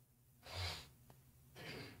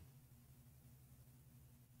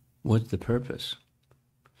 What's the purpose?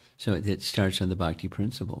 So it starts on the bhakti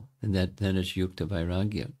principle, and then it's yukta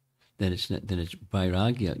vairagya. Then it's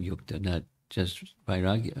vairagya yukta, not just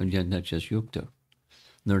vairagya, not just yukta.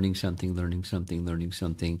 Learning something,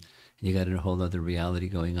 and you got a whole other reality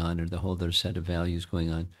going on, or the whole other set of values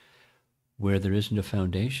going on, where there isn't a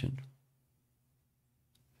foundation.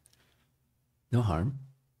 No harm.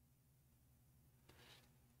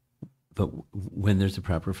 But when there's a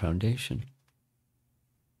proper foundation,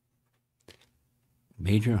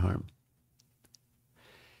 major harm.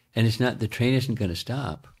 And it's not, the train isn't going to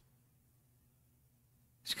stop.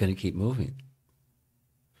 It's going to keep moving.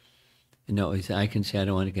 No, I can say I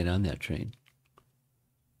don't want to get on that train.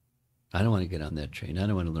 I don't want to get on that train. I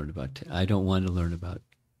don't want to learn about, I don't want to learn about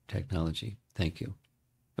technology. Thank you.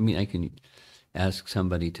 I mean, I can ask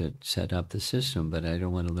somebody to set up the system, but I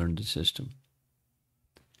don't want to learn the system.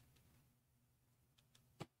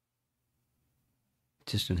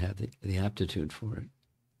 Just don't have the aptitude for it.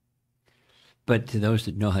 But to those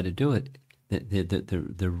that know how to do it,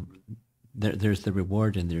 there's the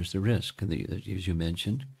reward and there's the risk, as you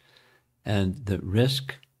mentioned. And the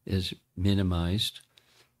risk is minimized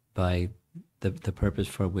by the purpose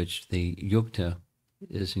for which the yukta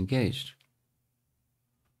is engaged.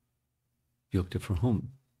 Yukta for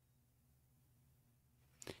whom?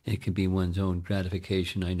 It can be one's own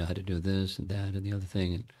gratification. I know how to do this and that and the other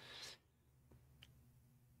thing. And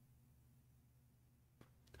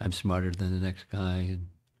I'm smarter than the next guy, and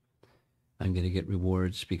I'm going to get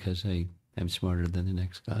rewards because I'm smarter than the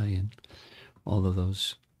next guy, and all of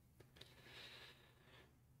those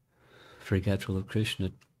forgetful of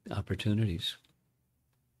Krishna opportunities.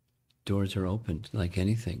 Doors are opened like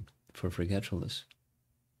anything for forgetfulness.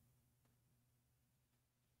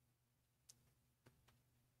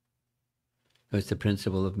 It's the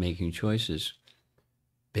principle of making choices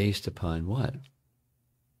based upon what?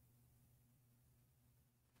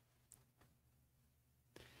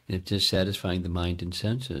 If just satisfying the mind and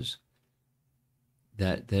senses,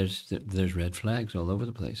 that there's red flags all over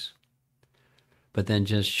the place. But then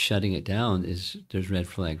just shutting it down there's red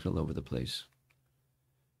flags all over the place.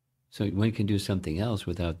 So one can do something else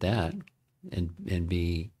without that and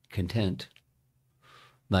be content.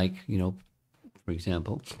 Like, for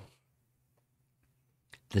example,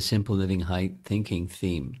 the simple living high thinking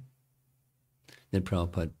theme that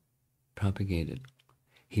Prabhupada propagated.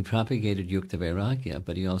 He propagated Yukta Vairagya,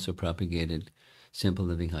 but he also propagated simple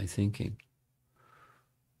living high thinking,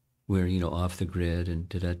 where, off the grid and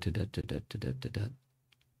da-da-da-da-da-da-da-da-da.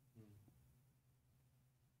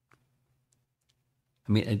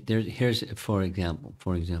 I mean, here's, for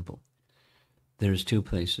example, there's two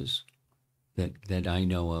places that I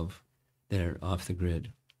know of that are off the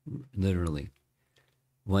grid, literally.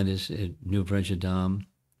 One is New Vrajadam,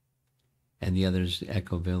 and the other is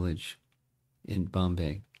Echo Village in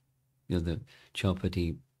Bombay, the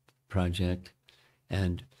Chowpatty project,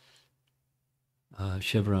 and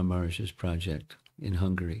Shivaram Maharaj's project in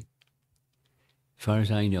Hungary. As far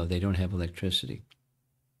as I know, they don't have electricity.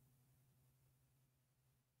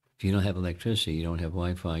 If you don't have electricity, you don't have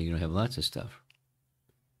Wi-Fi, you don't have lots of stuff.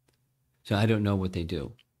 So I don't know what they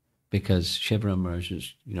do, because Shivaram Maharaj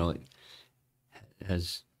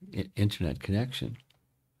has internet connection.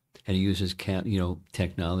 And he uses,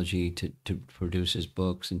 technology to produce his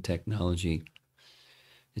books and technology,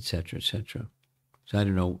 et cetera, et cetera. So I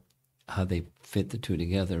don't know how they fit the two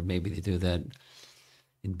together. Maybe they do that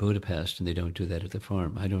in Budapest and they don't do that at the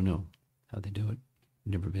farm. I don't know how they do it.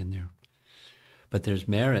 Never been there. But there's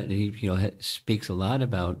merit. And he, speaks a lot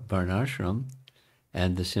about Varnashram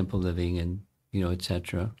and the simple living and, et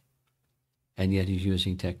cetera. And yet he's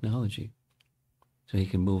using technology. So he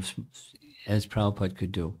can move, as Prabhupada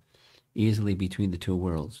could do, easily between the two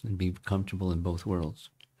worlds and be comfortable in both worlds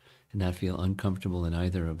and not feel uncomfortable in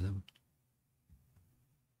either of them.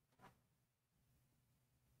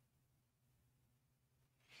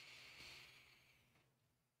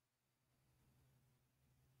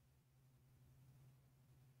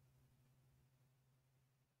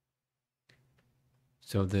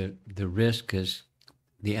 So the risk is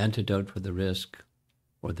the antidote for the risk,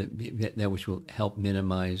 or that which will help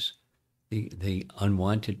minimize the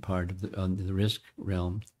unwanted part of the risk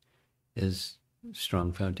realm, is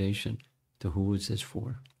strong foundation. To who is this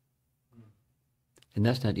for? And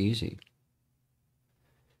that's not easy.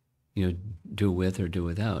 Do with or do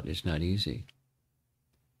without. It's not easy.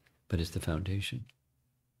 But it's the foundation.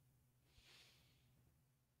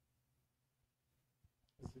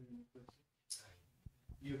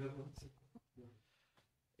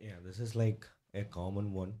 Yeah, this is like a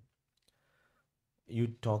common one.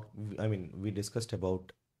 We discussed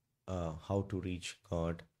about how to reach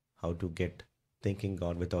God, how to get thinking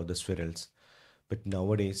God without the swirls. But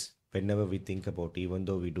nowadays, whenever we think about, even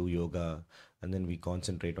though we do yoga and then we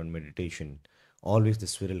concentrate on meditation, always the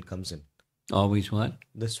swirl comes in. Always what?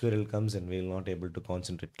 The swirl comes in. We're not able to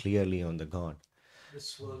concentrate clearly on the God. The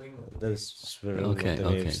swirling. The swirl Okay, of the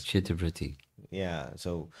okay. waves. Chittavritti. Yeah,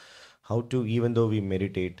 so how to, even though we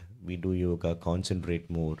meditate, we do yoga, concentrate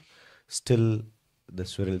more, still the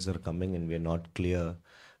swirls are coming and we're not clear.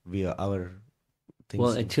 Our things.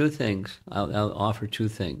 Well, two things. I'll offer two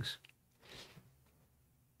things.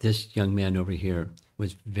 this young man over here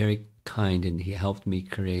was very kind, and he helped me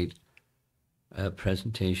create a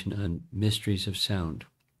presentation on mysteries of sound.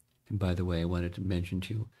 And by the way, I wanted to mention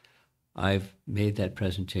to you, I've made that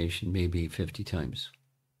presentation maybe 50 times.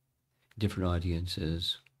 Different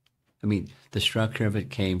audiences. I mean, the structure of it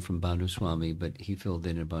came from Banu Swami, but he filled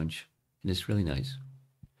in a bunch, and it's really nice.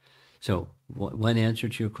 So one answer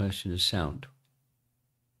to your question is sound.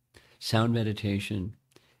 Sound meditation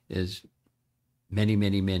is many,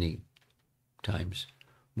 many, many times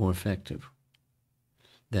more effective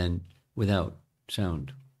than without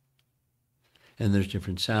sound. And there's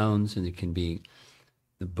different sounds, and it can be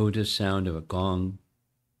the Buddhist sound of a gong.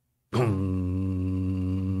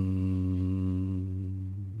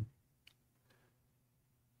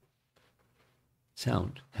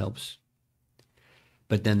 Sound helps.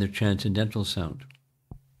 But then the transcendental sound.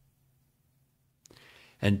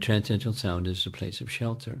 And transcendental sound is a place of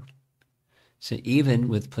shelter. So even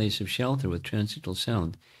with place of shelter, with transcendental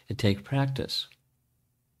sound, it takes practice.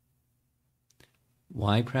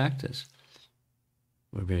 Why practice?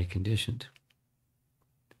 We're very conditioned.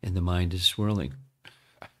 And the mind is swirling.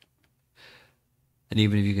 And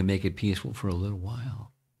even if you can make it peaceful for a little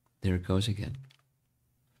while, there it goes again.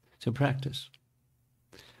 So practice.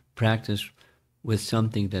 Practice with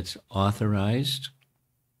something that's authorized,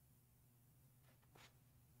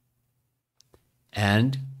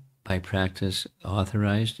 and by practice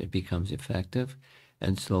authorized, it becomes effective,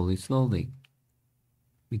 and slowly, slowly.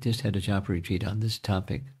 We just had a japa retreat on this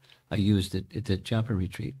topic. I used it at the japa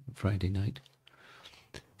retreat Friday night.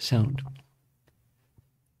 Sound.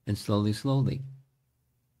 And slowly, slowly.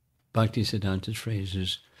 Bhaktisiddhanta's phrase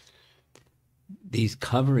is, these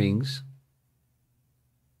coverings,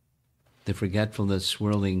 the forgetfulness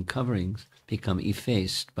swirling coverings, become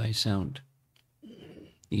effaced by sound.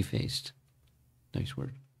 Effaced. Nice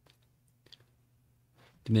word.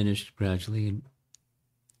 Diminished gradually and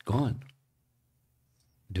gone.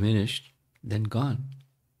 Diminished, then gone.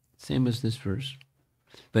 Same as this verse,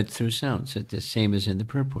 but through sound. So the same as in the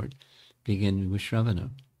purport, beginning with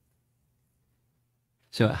Shravana.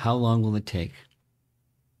 So how long will it take?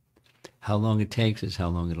 How long it takes is how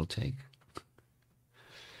long it'll take.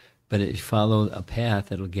 But if you follow a path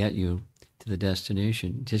that'll get you to the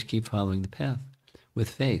destination, just keep following the path. With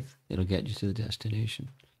faith, it'll get you to the destination.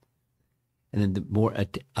 And then the more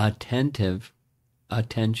attentive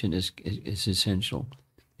attention is essential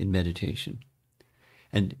in meditation.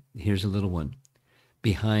 And here's a little one.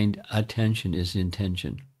 Behind attention is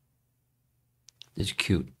intention. It's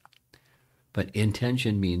cute. But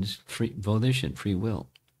intention means free volition, free will.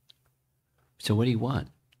 So what do you want?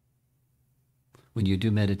 When you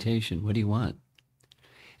do meditation, what do you want?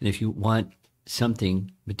 And if you want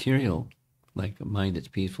something material, like a mind that's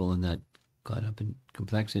peaceful and not caught up in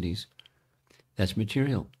complexities, that's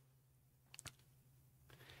material.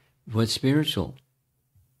 What's spiritual?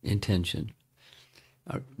 Intention.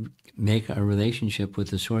 Make our relationship with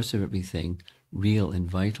the source of everything real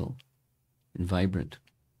and vital and vibrant.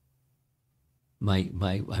 I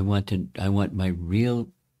want my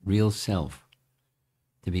real self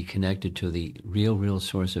to be connected to the real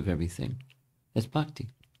source of everything. That's bhakti.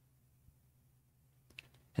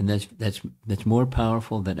 And that's more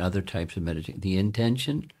powerful than other types of meditation. The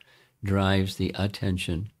intention drives the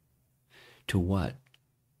attention to what?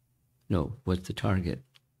 No, what's the target?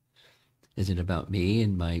 Is it about me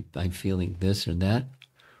and I'm feeling this or that?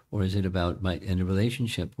 Or is it about in a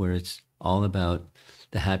relationship where it's all about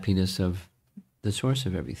the happiness of the source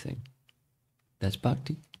of everything? That's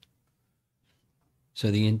bhakti. So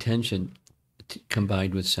the intention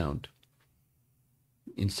combined with sound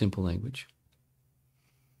in simple language.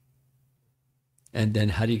 And then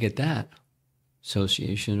how do you get that?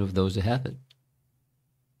 Association of those that have it.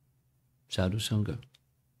 Sadhu Sangha.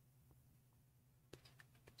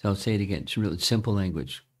 So I'll say it again. It's really simple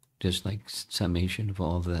language, just like summation of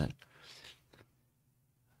all of that.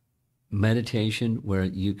 Meditation where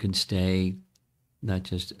you can stay not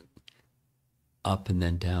just up and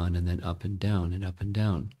then down and then up and down and up and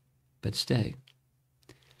down, but stay.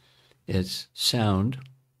 It's sound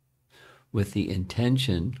with the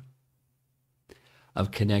intention of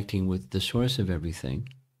connecting with the source of everything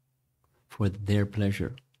for their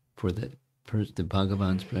pleasure, for the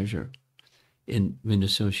Bhagavan's pleasure, in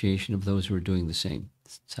association of those who are doing the same,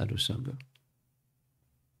 sadhu sangha.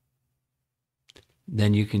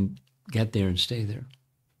 Then you can get there and stay there.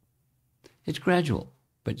 It's gradual,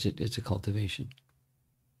 but it's a cultivation.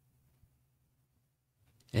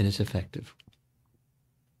 And it's effective.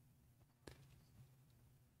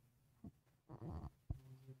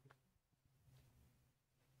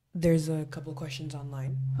 There's a couple questions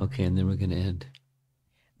online. Okay, and then we're going to end.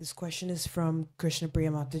 This question is from Krishna Priya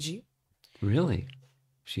Mataji. Really?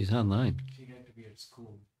 She's online. She had to be at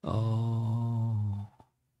school. Oh.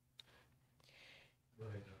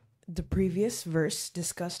 The previous verse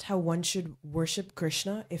discussed how one should worship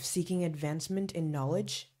Krishna if seeking advancement in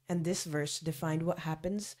knowledge, and this verse defined what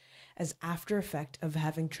happens as after effect of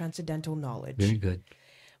having transcendental knowledge. Very good.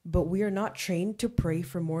 But we are not trained to pray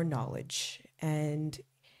for more knowledge, and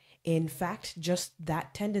in fact, just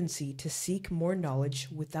that tendency to seek more knowledge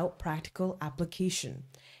without practical application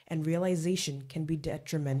and realization can be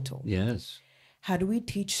detrimental. Yes. How do we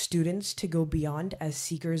teach students to go beyond as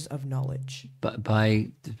seekers of knowledge? But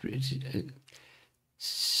by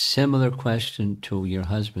similar question to your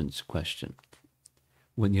husband's question,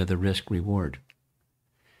 when the risk reward.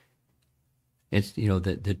 It's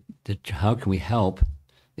the how can we help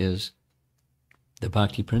is the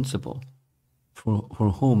bhakti principle. For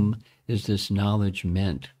whom is this knowledge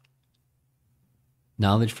meant?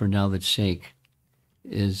 Knowledge for knowledge's sake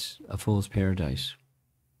is a fool's paradise.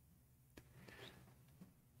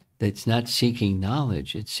 It's not seeking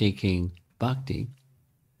knowledge, it's seeking bhakti,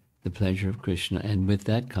 the pleasure of Krishna, and with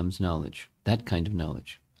that comes knowledge, that kind of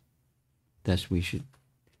knowledge. Thus we should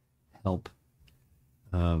help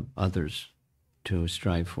others to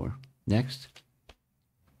strive for. Next.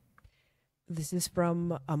 This is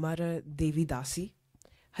from Amara Devi Dasi.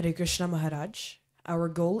 Hare Krishna Maharaj. Our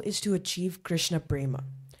goal is to achieve Krishna Prema.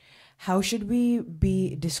 How should we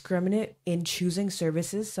be discriminate in choosing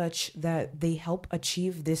services such that they help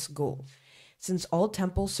achieve this goal? Since all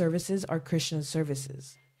temple services are Krishna's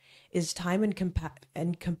services, is time and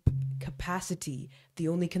capacity the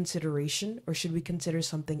only consideration, or should we consider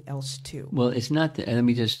something else too? Well, it's not. Let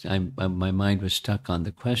me just. My mind was stuck on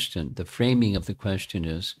the question. The framing of the question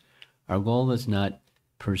is, our goal is not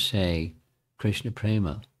per se Krishna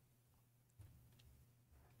Prema.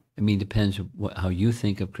 I mean, depends how you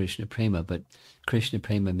think of Krishna Prema, but Krishna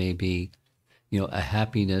Prema may be, a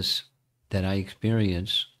happiness that I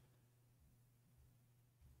experience,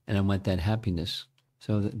 and I want that happiness.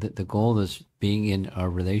 So the goal is being in our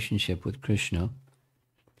relationship with Krishna,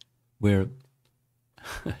 where,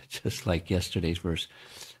 just like yesterday's verse,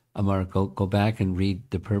 Amar, go back and read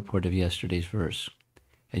the purport of yesterday's verse,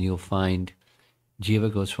 and you'll find Jiva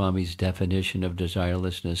Goswami's definition of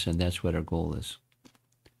desirelessness, and that's what our goal is.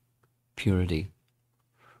 Purity,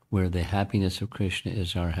 where the happiness of Krishna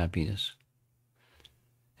is our happiness.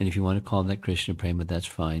 And if you want to call that Krishna Prema, that's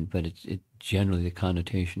fine, but it generally the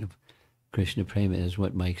connotation of Krishna Prema is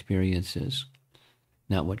what my experience is,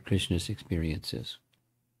 not what Krishna's experience is.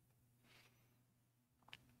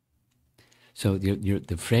 So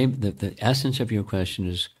the essence of your question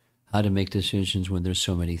is how to make decisions when there's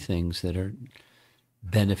so many things that are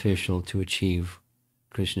beneficial to achieve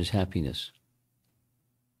Krishna's happiness.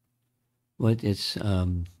 What it's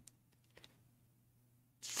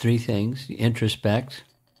three things. Introspect.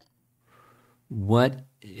 What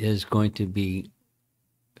is going to be,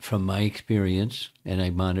 from my experience, and I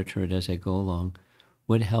monitor it as I go along,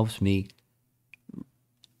 what helps me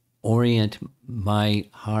orient my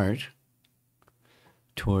heart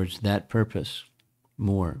towards that purpose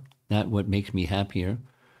more, not what makes me happier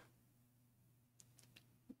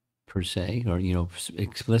per se, or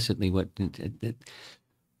explicitly what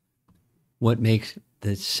makes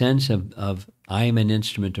the sense of I am an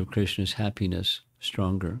instrument of Krishna's happiness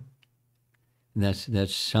stronger. And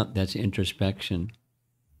that's introspection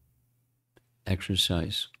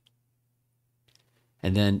exercise.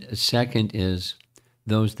 And then a second is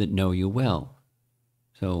those that know you well.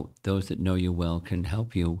 So those that know you well can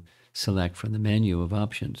help you select from the menu of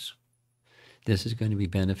options. This is going to be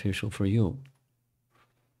beneficial for you.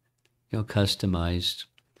 Customized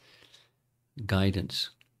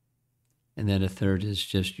guidance. And then a third is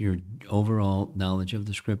just your overall knowledge of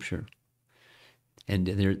the scripture. And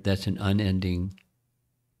that's an unending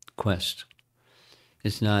quest.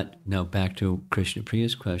 It's not, now back to Krishna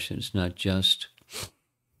Priya's question, it's not just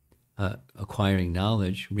acquiring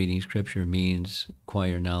knowledge. Reading scripture means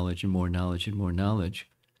acquire knowledge and more knowledge and more knowledge.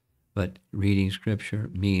 But reading scripture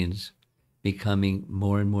means becoming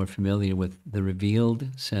more and more familiar with the revealed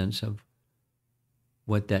sense of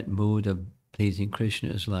what that mood of pleasing Krishna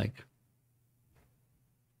is like.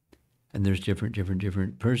 And there's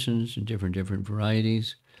different persons and different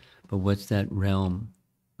varieties, but what's that realm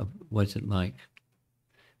of what's it like?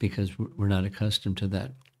 Because we're not accustomed to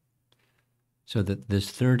that. So that this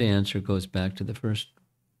third answer goes back to the first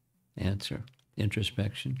answer,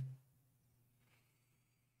 introspection.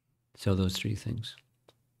 So those three things.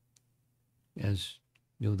 As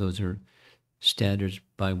those are standards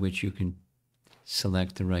by which you can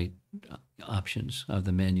select the right options of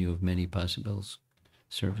the menu of many possibilities.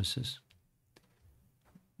 services.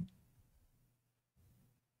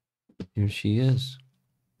 Here she is,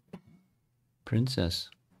 Princess.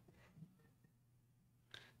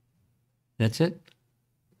 That's it.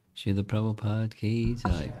 Srila Prabhupada Ki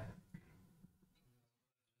Jai.